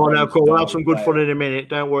 Oh no, cool. We'll have some good fun in a minute.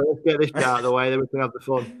 Don't worry. Let's get this out of the way, then we can have the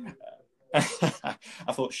fun.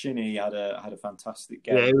 I thought Shinnie had a fantastic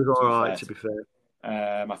game. Yeah, he was all right, to be fair.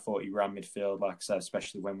 I thought he ran midfield, like I said,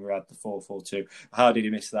 especially when we had the 4-4-2. How did he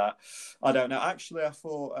miss that? I don't know. Actually, I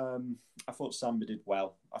thought Samba did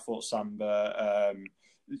well. I thought Samba,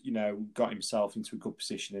 got himself into a good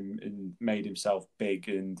position and made himself big.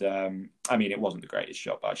 And it wasn't the greatest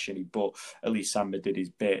shot by Shinnie, but at least Samba did his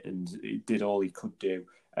bit and he did all he could do.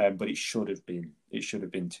 but it should have been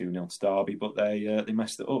 2-0 to Derby, but they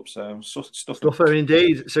messed it up. So Stuffer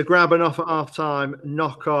indeed. So grabbing off at half time,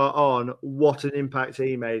 Knockaert on. What an impact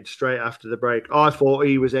he made straight after the break. I thought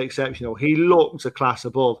he was exceptional. He looked a class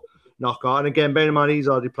above Knockaert. And again, bear in mind he's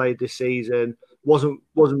already played this season. Wasn't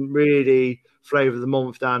really flavour of the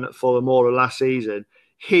month down at Fulham or last season.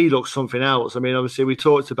 He looked something else. I mean, obviously we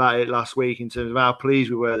talked about it last week in terms of how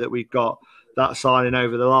pleased we were that we got that signing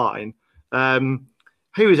over the line.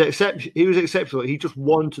 He was exceptional. He just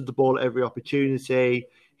wanted the ball at every opportunity.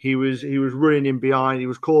 He was running in behind. He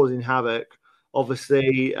was causing havoc.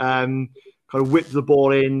 Obviously, kind of whipped the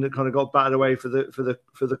ball in. Kind of got batted away for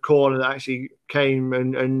the corner that actually came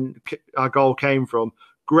and our goal came from.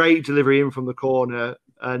 Great delivery in from the corner.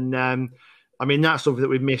 And I mean that's something that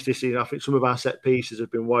we've missed this season. I think some of our set pieces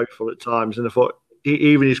have been woeful at times, and I thought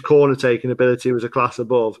even his corner taking ability was a class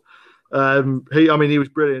above. He was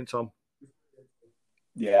brilliant, Tom.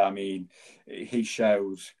 Yeah, I mean, he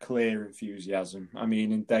shows clear enthusiasm. I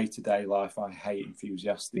mean, in day-to-day life, I hate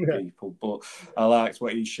enthusiastic people, but I liked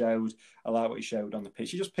what he showed. I like what he showed on the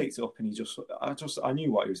pitch. He just picked it up and I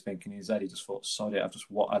knew what he was thinking in his head. He just thought, sod it, I've just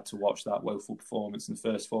had to watch that woeful performance in the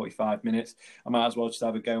first 45 minutes. I might as well just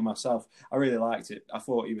have a go myself. I really liked it. I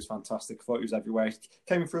thought he was fantastic. I thought he was everywhere. He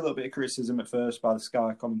came in for a little bit of criticism at first by the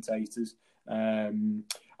Sky commentators.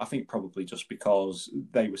 I think probably just because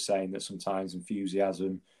they were saying that sometimes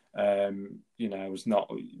enthusiasm, was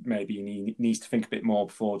not. Maybe he needs to think a bit more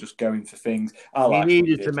before just going for things. Someone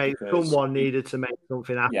needed to make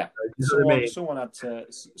something happen. Yeah, someone had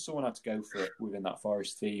to go for it within that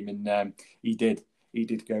Forest team, and he did. He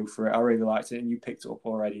did go for it. I really liked it, and you picked it up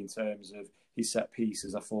already in terms of his set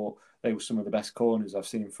pieces. I thought they were some of the best corners I've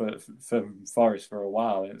seen for Forest for a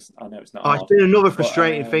while. I know it's not. It's been another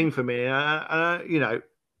frustrating thing for me.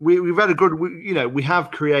 We've had we have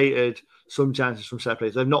created some chances from set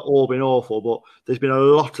plays. They've not all been awful, but there's been a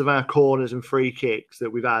lot of our corners and free kicks that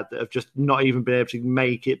we've had that have just not even been able to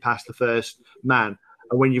make it past the first man.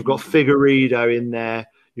 And when you've got Figueiredo in there,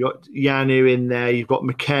 you've got Yanu in there, you've got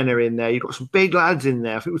McKenna in there, you've got some big lads in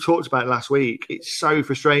there. I think we talked about it last week. It's so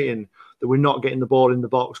frustrating that we're not getting the ball in the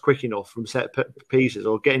box quick enough from set pieces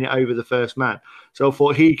or getting it over the first man. So I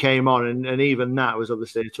thought he came on, and even that was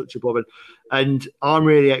obviously a touch above. And I'm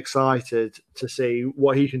really excited to see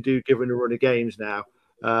what he can do given the run of games now.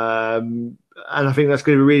 And I think that's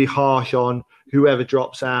going to be really harsh on whoever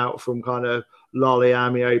drops out from kind of Lolly,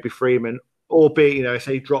 Ami, Obi, Freeman. Albeit, if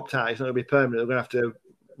he dropped out, it's not going to be permanent. They're going to have to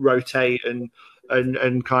rotate and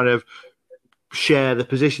kind of share the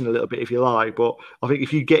position a little bit, if you like. But I think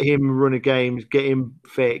if you get him run of games, get him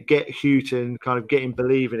fit, get Houghton, kind of get him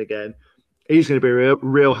believing again, he's going to be a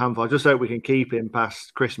real handful. I just hope we can keep him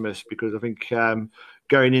past Christmas, because I think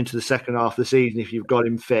going into the second half of the season, if you've got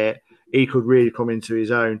him fit, he could really come into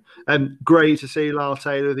his own. Great to see Lyle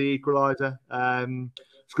Taylor, the equaliser.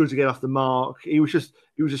 It's good to get off the mark. He was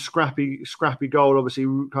a scrappy goal, obviously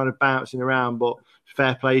kind of bouncing around, but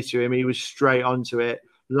fair play to him. He was straight onto it,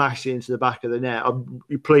 lashed it into the back of the net. I'm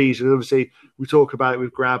pleased. And obviously, we talk about it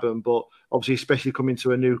with Grabban, but obviously, especially coming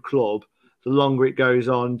to a new club, the longer it goes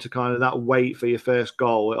on to kind of that wait for your first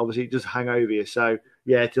goal, obviously it does hang over you. So,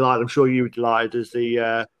 yeah, delighted. I'm sure you were delighted as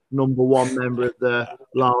the number one member of the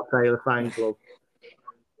Lyle Taylor fan club.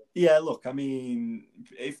 Yeah, look, I mean,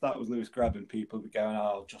 if that was Lewis Grabban, people would be going,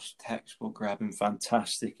 oh, just textbook Grabban,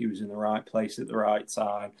 fantastic. He was in the right place at the right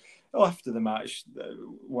time. After the match,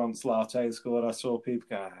 once Lyle Taylor scored, I saw people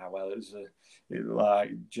going, it was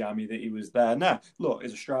like jammy that he was there. Now, look,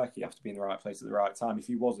 as a striker, you have to be in the right place at the right time. If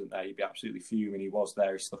he wasn't there, you'd be absolutely fuming. He was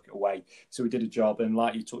there, he stuck it away. So he did a job, and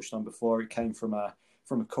like you touched on before, it came from a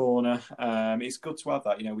corner. It's good to have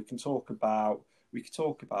that. We can talk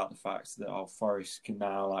about the fact that Forest can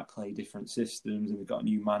now play different systems, and they've got a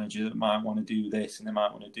new manager that might want to do this and they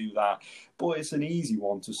might want to do that. But it's an easy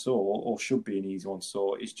one to sort, or should be an easy one to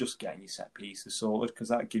sort. It's just getting your set pieces sorted, because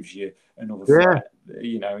that gives you another threat.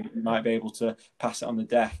 You might be able to pass it on the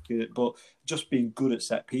deck, but just being good at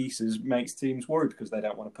set pieces makes teams worried, because they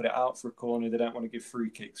don't want to put it out for a corner. They don't want to give free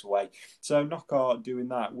kicks away. So Knockaert doing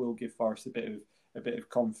that will give Forest a bit of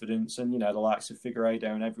confidence, and the likes of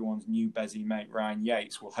Figueiredo and everyone's new Bezzy mate Ryan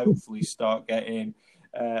Yates will hopefully start getting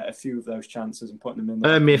a few of those chances and putting them in.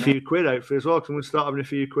 Earn me a few quid hopefully as well, because I'm going to start having a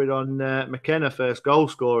few quid on McKenna, first goal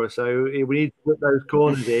scorer. So we need to put those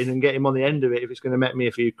corners in and get him on the end of it if it's going to make me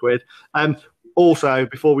a few quid. Also,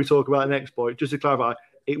 before we talk about the next point, just to clarify,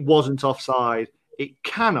 it wasn't offside. It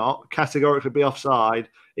cannot categorically be offside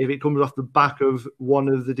if it comes off the back of one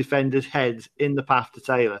of the defenders' heads in the path to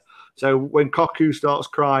Taylor. So when Koku starts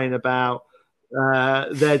crying about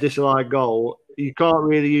their disallowed goal, you can't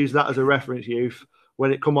really use that as a reference, youth,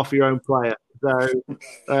 when it come off your own player. So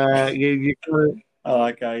you kind of, I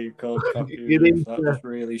like how you called you Cocu. need That to just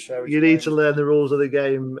really shows you need to learn the rules of the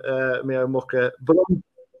game, Mio Mucker. But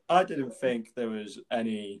I didn't think there was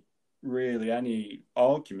really any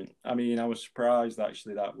argument. I mean, I was surprised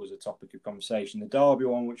actually that was a topic of conversation. The Derby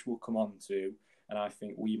one, which we'll come on to, and I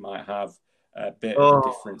think we might have a bit of a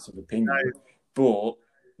difference of opinion. But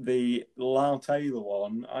the Lau Taylor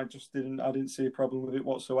one, I didn't see a problem with it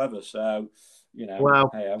whatsoever. So, well,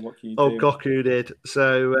 hey, what can you oh, do? Cocu did.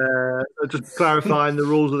 So just clarifying the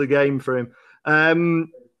rules of the game for him.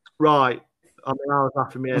 Right. I mean, I was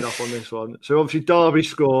laughing my head off on this one. So obviously Derby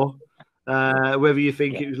score. Whether you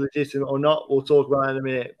think it was legitimate or not, we'll talk about it in a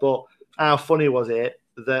minute. But how funny was it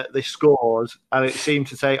that they scored and it seemed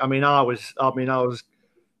to take? I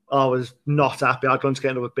was not happy. I'd gone to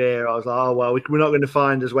get another beer. I was like, oh well, we're not going to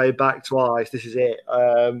find his way back twice. This is it.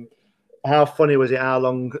 How funny was it? How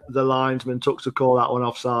long the linesman took to call that one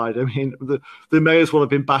offside? I mean, they may as well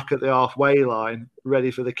have been back at the halfway line,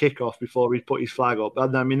 ready for the kickoff before he put his flag up.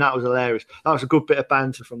 And I mean, that was hilarious. That was a good bit of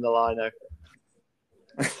banter from the lino.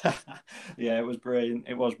 Yeah, it was brilliant.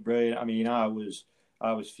 It was brilliant. I mean, I was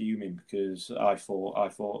fuming because I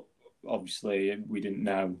thought obviously we didn't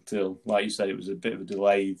know till, like you said, it was a bit of a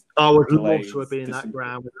delayed. I would love to have been in that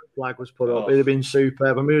ground when the flag was put up. It'd have been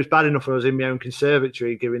superb. I mean, it was bad enough when I was in my own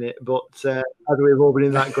conservatory giving it, but had we all been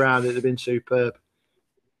in that ground, it'd have been superb.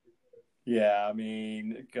 Yeah, I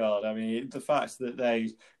mean, God, the fact that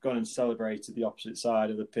they've gone and celebrated the opposite side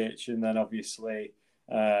of the pitch and then obviously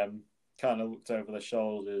kind of looked over their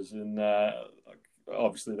shoulders and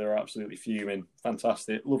obviously they're absolutely fuming.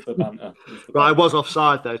 Fantastic. Love the banter. Right, it was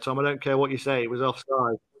offside though, Tom. I don't care what you say. It was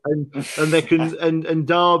offside. And they can and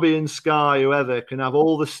Derby and Sky, whoever, can have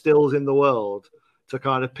all the stills in the world to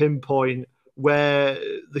kind of pinpoint where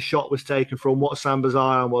the shot was taken from, what Samba's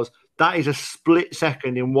iron was. That is a split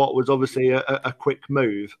second in what was obviously a quick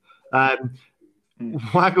move.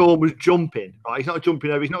 Waghorn was jumping, right? He's not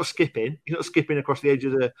jumping over. He's not skipping. He's not skipping across the edge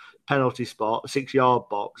of the penalty spot, 6-yard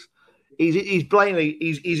box. He's blatantly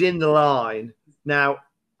he's in the line. Now,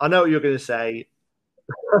 I know what you're going to say.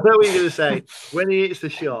 When he hits the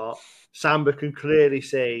shot, Samba can clearly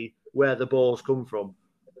see where the ball's come from.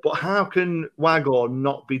 But how can Waghorn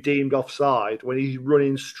not be deemed offside when he's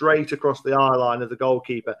running straight across the eye line of the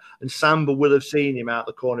goalkeeper and Samba will have seen him out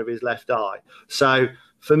the corner of his left eye? So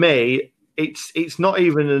for me, it's not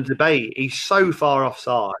even a debate. He's so far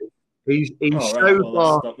offside. He's interfering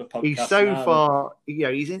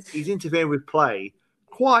with play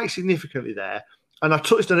quite significantly there. And I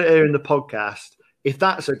touched on it here in the podcast. If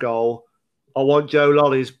that's a goal, I want Joe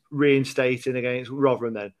Lollies reinstating against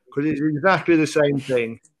Rotherham then, because it's exactly the same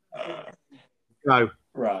thing. No.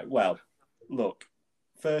 Right. Well, look.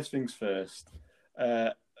 First things first.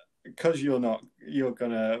 Because you're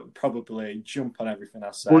going to probably jump on everything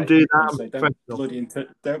I say. We'll do that.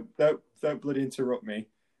 Don't bloody interrupt me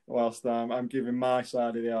whilst I'm giving my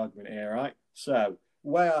side of the argument here, right? So, the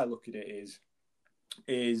way I look at it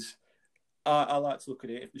is I like to look at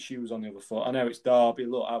it if the shoe was on the other foot. I know it's Derby.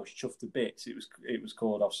 Look, I was chuffed to bits. It was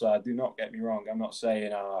called offside. Do not get me wrong. I'm not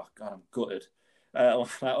saying, oh, God, I'm gutted.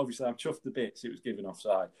 Obviously, I'm chuffed to bits. It was given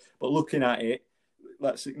offside. But looking at it,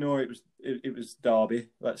 let's ignore it was Derby.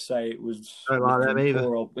 Let's say it was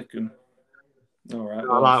poor old Wickham. All right.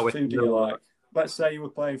 I like Wickham. Who do you like? Let's say you were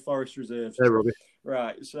playing Forest Reserves. They're rubbish.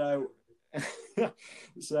 Right. So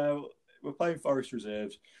we're playing Forest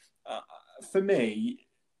Reserves. For me,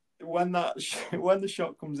 when the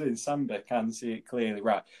shot comes in, Samba can see it clearly.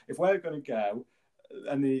 Right. If we're going to go,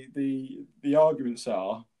 and the arguments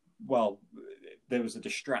are, well, there was a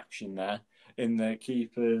distraction there in the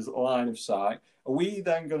keeper's line of sight. Are we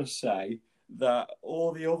then going to say that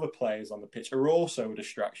all the other players on the pitch are also a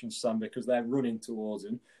distraction to Samba because they're running towards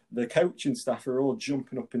him? The coaching staff are all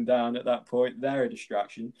jumping up and down at that point. They're a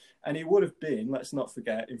distraction. And he would have been, let's not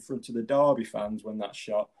forget, in front of the Derby fans when that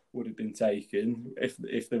shot would have been taken,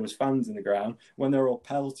 if there was fans in the ground, when they're all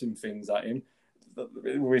pelting things at him.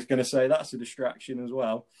 We're going to say that's a distraction as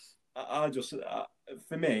well.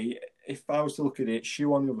 For me, if I was to look at it,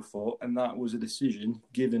 shoe on the other foot, and that was a decision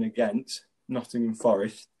given against Nottingham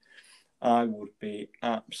Forest, I would be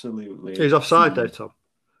absolutely... He's offside though, Tom.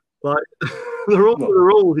 Like, the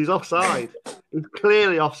rules, he's offside. He's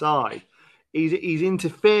clearly offside. He's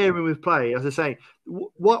interfering with play. As I say,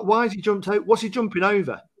 why has he jumped out? What's he jumping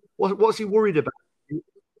over? What's he worried about?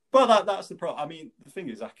 Well, that's the problem. I mean, the thing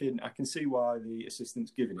is, I can see why the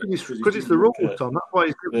assistant's giving it because it's the rule, Tom. That's why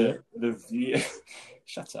he's giving the view.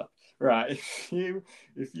 Shut up. Right. If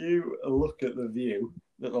you look at the view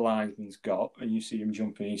that the linesman's got, and you see him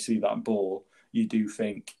jumping, you see that ball, you do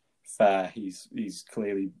think fair. He's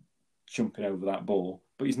clearly jumping over that ball,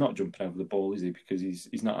 but he's not jumping over the ball, is he? Because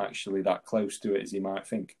he's not actually that close to it as he might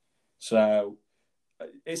think. So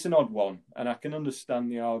it's an odd one, and I can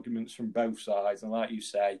understand the arguments from both sides. And like you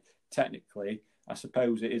say, technically, I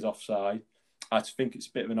suppose it is offside. I think it's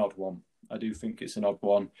a bit of an odd one. I do think it's an odd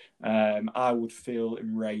one. I would feel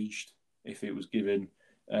enraged if it was given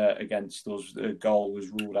against us. A goal was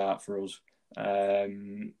ruled out for us.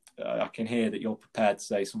 I can hear that you're prepared to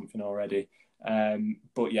say something already.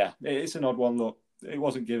 But yeah, it's an odd one. Look, it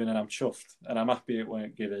wasn't given, and I'm chuffed, and I'm happy it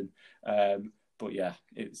weren't given. But yeah,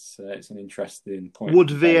 it's an interesting point. Would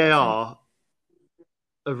VAR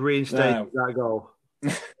have reinstated that goal?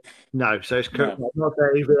 No, so it's correct. No. Not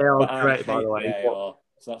saying VAR correct, by the way. VAR,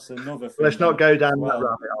 so that's another thing. Let's not go down that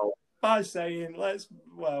rabbit hole. By saying, let's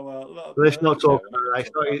not talk about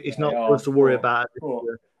it. It's not for us to worry about it.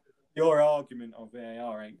 Your argument on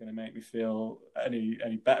VAR ain't going to make me feel any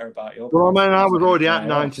better about your. Well, I was already at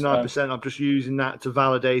 99%. I'm just using that to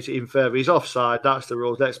validate it even further. He's offside. That's the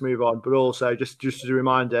rules. Let's move on. But also, just as a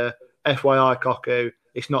reminder, FYI, Cocu,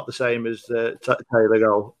 it's not the same as the Taylor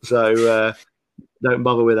goal. So don't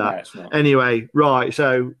bother with that. No, anyway, right.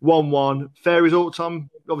 So 1-1. Fair result, Tom.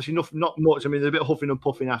 Obviously, not much. I mean, there's a bit of huffing and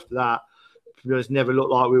puffing after that. It never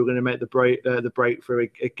looked like we were going to make the breakthrough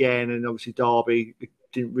again. And obviously, Derby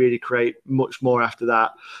didn't really create much more after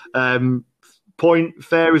that.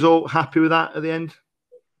 Fair result. Happy with that at the end?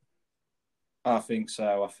 I think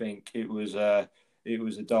so. I think it was a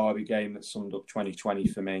Derby game that summed up 2020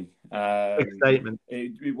 for me. Big statement.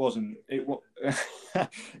 It wasn't.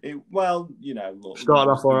 Well, you know, look,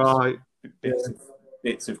 started off all right.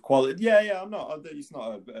 Bits of quality. Yeah. I'm not. It's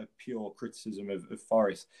not a pure criticism of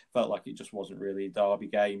Forest. Felt like it just wasn't really a Derby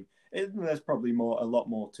game. There's probably a lot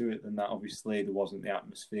more to it than that. Obviously, there wasn't the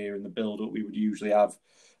atmosphere and the build-up we would usually have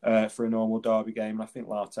for a normal Derby game. And I think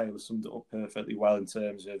Lyle Taylor summed it up perfectly well in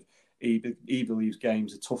terms of he believes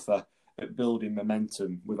games are tougher at building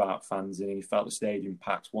momentum without fans in. He felt the stadium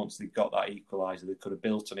packed once they got that equaliser. They could have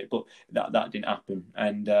built on it, but that didn't happen.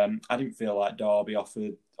 And I didn't feel like Derby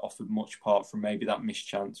offered much apart from maybe that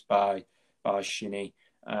mischance by Shinnie.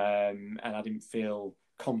 And I didn't feel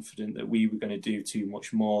confident that we were going to do too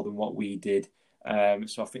much more than what we did.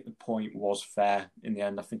 So I think the point was fair in the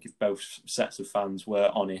end. I think if both sets of fans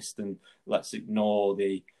were honest, and let's ignore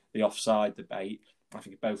the offside debate, I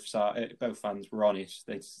think if both fans were honest,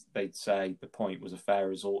 they'd say the point was a fair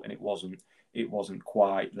result, and it wasn't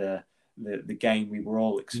quite the game we were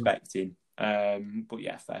all expecting. But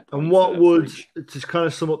yeah, fair point. And what would, to kind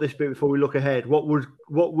of sum up this bit before we look ahead, what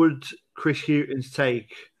would Chris Hughton's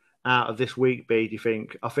take out of this week be, do you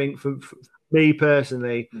think? I think for me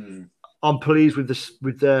personally, I'm pleased with the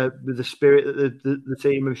spirit that the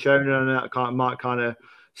team have shown, and that might kind of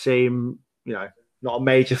seem, you know, not a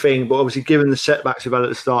major thing, but obviously given the setbacks we've had at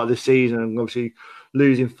the start of this season and obviously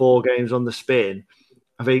losing 4 games on the spin,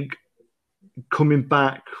 I think coming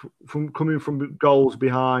from goals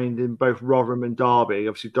behind in both Rotherham and Derby,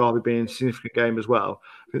 obviously Derby being a significant game as well,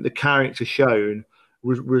 I think the character shown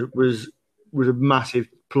was a massive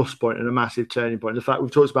plus point and a massive turning point. The fact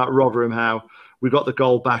we've talked about Rotherham, how we got the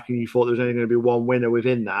goal back and you thought there was only going to be one winner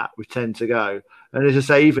within that with 10 to go. And as I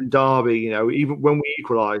say, even Derby, you know, even when we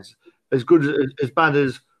equalised, as bad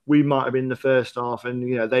as we might have been in the first half and,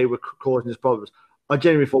 you know, they were causing us problems, I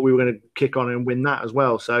genuinely thought we were going to kick on and win that as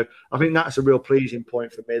well. So I think that's a real pleasing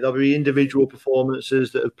point for me. There'll be individual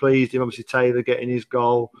performances that have pleased him. Obviously, Taylor getting his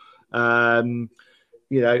goal. You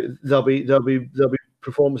know, there'll be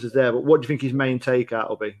performances there. But what do you think his main takeout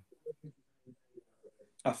will be?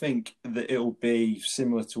 I think that it'll be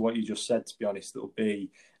similar to what you just said, to be honest. It'll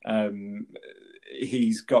be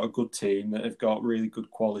he's got a good team that have got really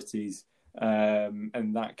good qualities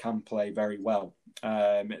and that can play very well.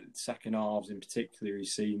 Second halves in particular,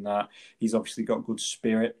 he's seen that. He's obviously got good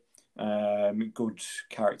spirit, good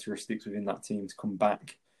characteristics within that team to come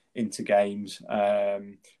back into games.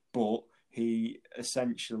 But he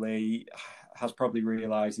essentially has probably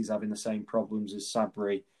realised he's having the same problems as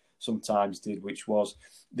Sabri sometimes did, which was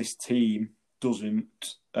this team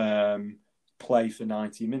doesn't play for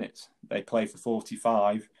 90 minutes. They play for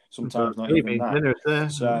 45, sometimes not even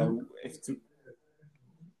that. So if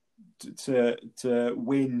to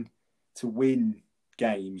win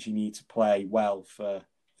games, you need to play well for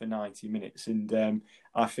 90 minutes. And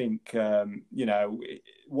I think, you know,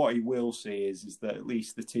 what he will see is that at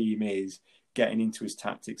least the team is getting into his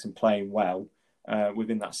tactics and playing well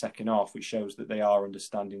within that second half, which shows that they are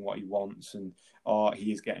understanding what he wants and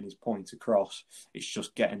he is getting his point across. It's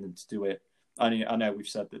just getting them to do it. I know we've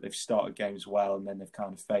said that they've started games well and then they've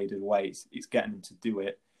kind of faded away. It's getting them to do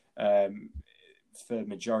it. for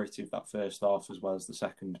majority of that first half as well as the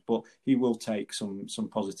second. But he will take some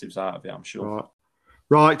positives out of it, I'm sure.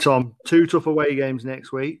 Right, Tom. 2 tough away games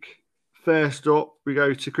next week. First up, we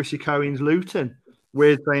go to Chrissy Cohen's Luton.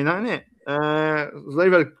 Weird saying that, isn't it?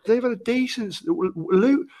 They've had a decent.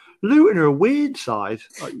 Luton are a weird side.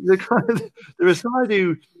 Like, they're a side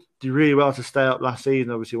who did really well to stay up last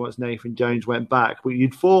season. Obviously, once Nathan Jones went back, but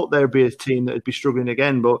you'd thought there'd be a team that would be struggling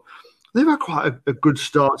again. But they've had quite a good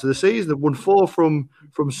start to the season. They've won 4 from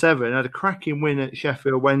 7. Had a cracking win at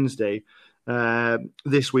Sheffield Wednesday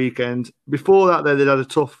this weekend. Before that, though, they'd had a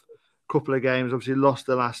tough couple of games. Obviously, lost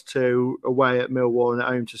the last 2 away at Millwall and at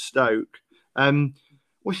home to Stoke.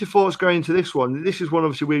 What's your thoughts going into this one? This is one,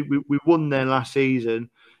 obviously, we won there last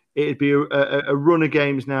season. It'd be a run of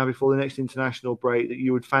games now before the next international break that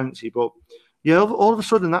you would fancy. But, yeah, all of a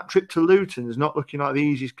sudden, that trip to Luton is not looking like the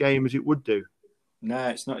easiest game as it would do. No,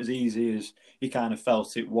 it's not as easy as you kind of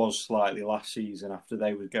felt it was slightly last season after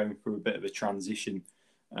they were going through a bit of a transition.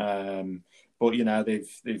 But, you know,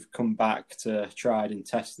 they've come back to tried and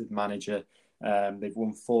tested manager. They've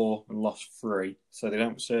won 4 and lost 3. So they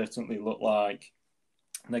don't certainly look like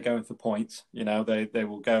they're going for points. You know, they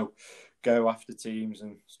will go after teams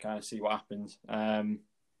and kind of see what happens.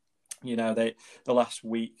 You know, the last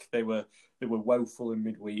week they were woeful in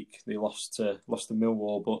midweek. They lost to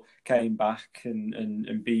Millwall, but came back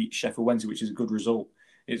and beat Sheffield Wednesday, which is a good result.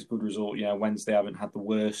 It's a good result. You know, Wednesday haven't had the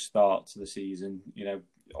worst start to the season. You know,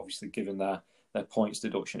 obviously given their points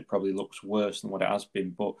deduction, it probably looks worse than what it has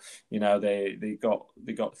been. But you know, they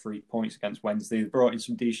got 3 points against Wednesday. They brought in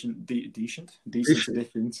some decent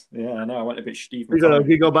additions. Yeah, I know. I went a bit Steve.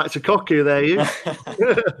 You go back to Cocky there, you.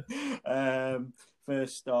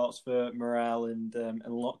 First starts for Morel and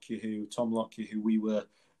Lockyer, Tom Lockyer, who we were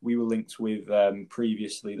linked with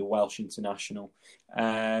previously, the Welsh international.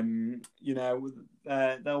 You know,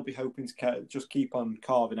 they'll be hoping to just keep on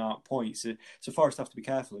carving out points. So Forest have to be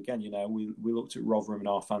careful again. You know, we looked at Rotherham and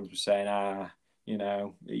our fans were saying, you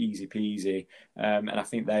know, easy peasy. And I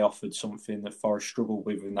think they offered something that Forest struggled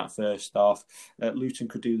with in that first half. Luton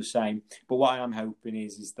could do the same. But what I am hoping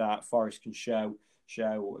is that Forest can show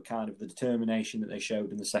kind of the determination that they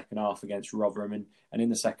showed in the second half against Rotherham and in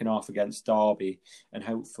the second half against Derby, and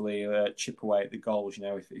hopefully chip away at the goals. You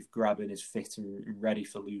know, if Grabban is fit and ready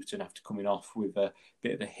for Luton after coming off with a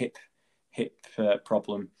bit of a hip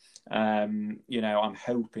problem, you know, I'm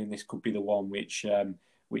hoping this could be the one which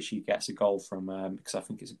he gets a goal from, because I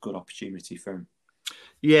think it's a good opportunity for him.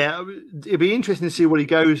 Yeah, it'd be interesting to see what he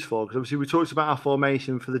goes for, because obviously we talked about our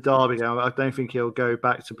formation for the Derby game. I don't think he'll go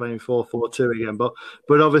back to playing 4-4-2 again, but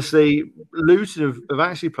obviously Luton have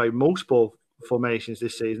actually played multiple formations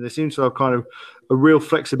this season. They seem to have kind of a real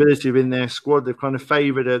flexibility within their squad. They've kind of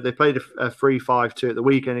favoured they played a 3-5-2 at the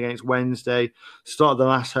weekend against Wednesday, started the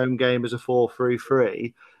last home game as a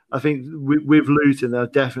 4-3-3. I think with Luton, they'll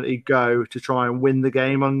definitely go to try and win the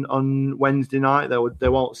game on Wednesday night. They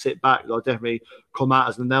won't sit back. They'll definitely come at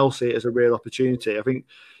us, and they'll see it as a real opportunity. I think,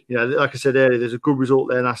 you know, like I said earlier, there's a good result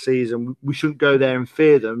there last season. We shouldn't go there and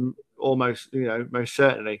fear them, almost, you know, most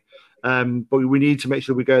certainly. But we need to make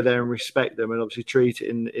sure we go there and respect them and obviously treat it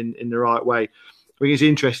in the right way. I think it's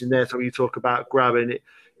interesting there. So when you talk about Grabban,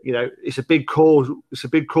 you know, it's a big call. It's a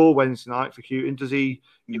big call Wednesday night for Houghton. Does he?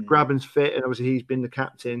 If Grabban's fit, and obviously he's been the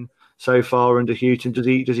captain so far under Houghton, does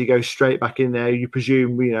he go straight back in there? You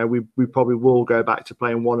presume, you know, we probably will go back to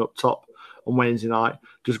playing one up top on Wednesday night.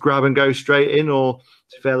 Does Grabban go straight in, or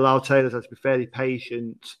Lyle Taylor's has to be fairly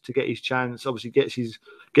patient to get his chance? Obviously, gets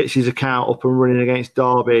his account up and running against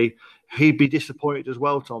Derby. He'd be disappointed as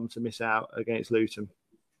well, Tom, to miss out against Luton.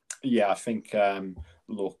 Yeah, I think.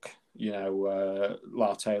 Look, you know,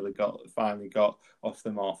 Lyle Taylor finally got off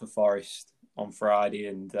the mark for Forest on Friday,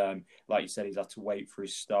 and like you said, he's had to wait for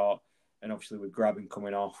his start. And obviously, with Grabban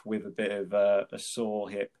coming off with a bit of a sore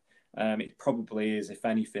hip, it probably is, if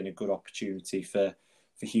anything, a good opportunity for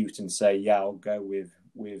Houghton to say, yeah, I'll go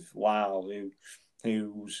with Lyle,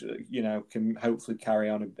 who's you know, can hopefully carry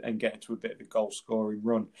on and get into a bit of a goal scoring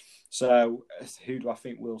run. So who do I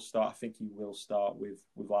think will start? I think he will start with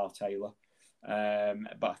Lyle Taylor.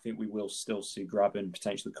 But I think we will still see Grabban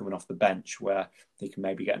potentially coming off the bench, where he can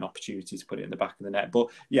maybe get an opportunity to put it in the back of the net. But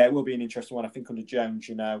yeah, it will be an interesting one. I think under Jones,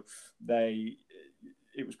 you know,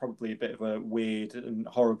 it was probably a bit of a weird and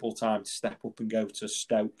horrible time to step up and go to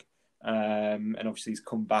Stoke. And obviously he's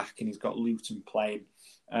come back and he's got Luton playing.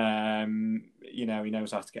 You know, he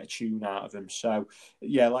knows how to get a tune out of them. So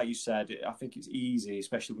yeah, like you said, I think it's easy,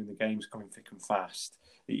 especially when the game's coming thick and fast,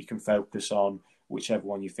 that you can focus on whichever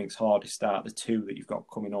one you think's hardest out of the two that you've got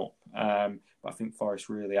coming up. But I think Forest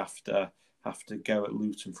really have to go at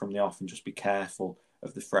Luton from the off and just be careful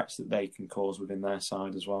of the threats that they can cause within their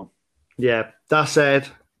side as well. Yeah, that said,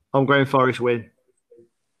 I'm going Forest win.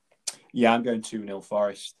 Yeah, I'm going 2-0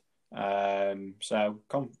 Forest. So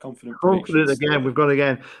confident. Confident again. We've gone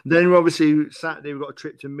again. Then obviously Saturday we've got a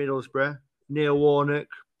trip to Middlesbrough. Neil Warnock,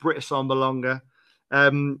 Britt Assombalonga.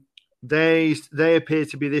 They appear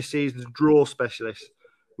to be this season's draw specialists.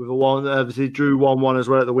 With a one, obviously drew 1-1 as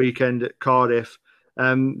well at the weekend at Cardiff.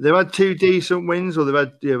 They've had two decent wins, or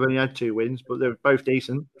they've only had two wins, but they're both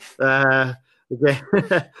decent.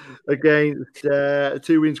 Against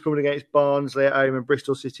two wins coming against Barnsley at home and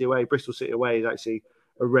Bristol City away. Bristol City away is actually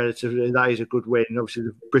that is a good win. Obviously,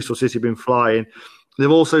 Bristol City have been flying. They've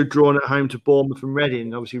also drawn at home to Bournemouth and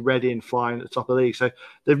Reading. Obviously, Reading flying at the top of the league, so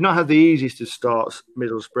they've not had the easiest of starts,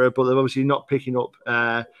 Middlesbrough, but they're obviously not picking up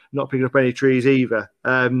any trees either.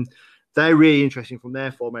 They're really interesting from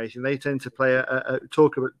their formation. They tend to play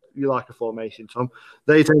talk about you like a formation, Tom.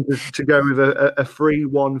 They tend to go with a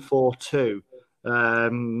 3-1-4-2.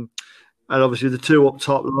 And obviously the two up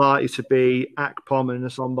top are likely to be Akpom and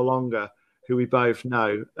Assombalonga, who we both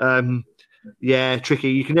know. Yeah, tricky.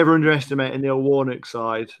 You can never underestimate a Neil Warnock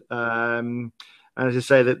side. And as I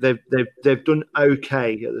say, that they've done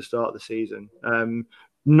okay at the start of the season.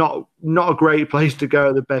 Not a great place to go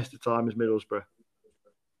at the best of times, Middlesbrough.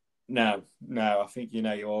 No. I think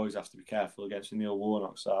you always have to be careful against the Neil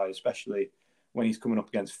Warnock side, especially when he's coming up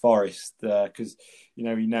against Forest, because he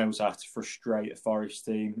knows how to frustrate a Forest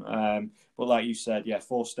team. But like you said,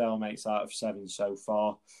 4 stalemates out of 7 so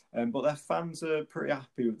far. But their fans are pretty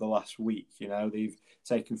happy with the last week. They've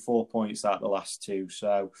taken 4 points out of the last 2.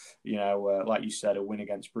 So like you said, a win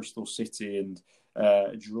against Bristol City and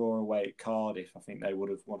a draw away at Cardiff, I think they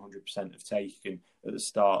would have 100% have taken at the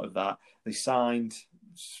start of that.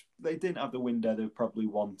 They didn't have the window they were probably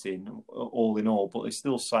wanting, all in all, but they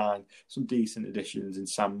still signed some decent additions in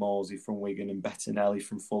Sam Morsey from Wigan and Bettinelli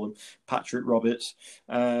from Fulham. Patrick Roberts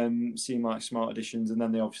seemed like smart additions, and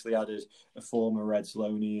then they obviously added a former Reds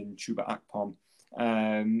loanee in Chuba Akpom,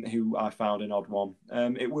 who I found an odd one.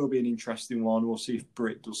 It will be an interesting one. We'll see if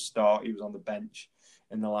Britt does start. He was on the bench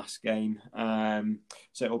in the last game.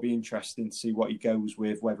 So it'll be interesting to see what he goes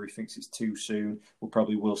with, whether he thinks it's too soon.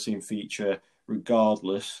 Will see him feature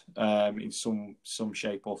regardless, in some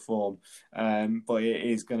shape or form. But it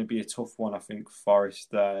is going to be a tough one, I think, for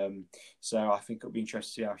Forest. So I think it'll be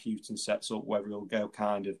interesting to see how Houghton sets up, whether he'll go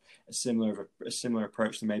kind of a similar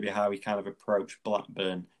approach to maybe how he kind of approached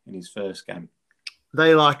Blackburn in his first game.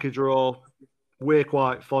 They like a draw. We're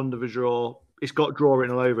quite fond of a draw. It's got draw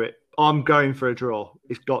written all over it. I'm going for a draw.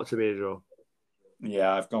 It's got to be a draw.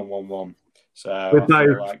 Yeah, I've gone 1-1. So we're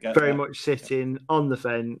both very much sitting on the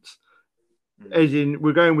fence. As in,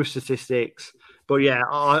 we're going with statistics, but yeah,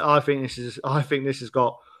 I think this has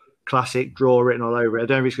got classic draw written all over it. I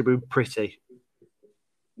don't think it's going to be pretty.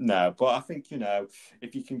 No, but I think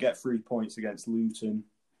if you can get 3 points against Luton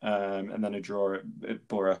and then a draw at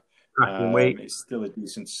Borough, it's still a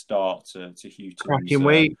decent start to Houghton. Cracking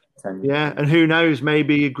week, yeah, and who knows?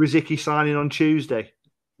 Maybe Grzycki signing on Tuesday.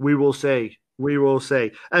 We will see. I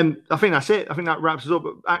think that's it. I think that wraps us up.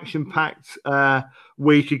 Action-packed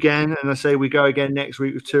week again. And I say we go again next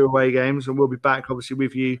week with 2 away games. And we'll be back, obviously,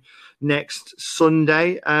 with you next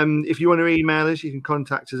Sunday. If you want to email us, you can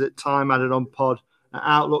contact us at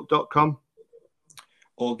timeaddedonpod@outlook.com.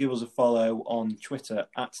 Or give us a follow on Twitter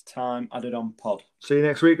at timeaddedonpod. See you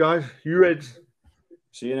next week, guys. You Reds.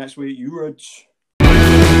 See you next week, you Reds.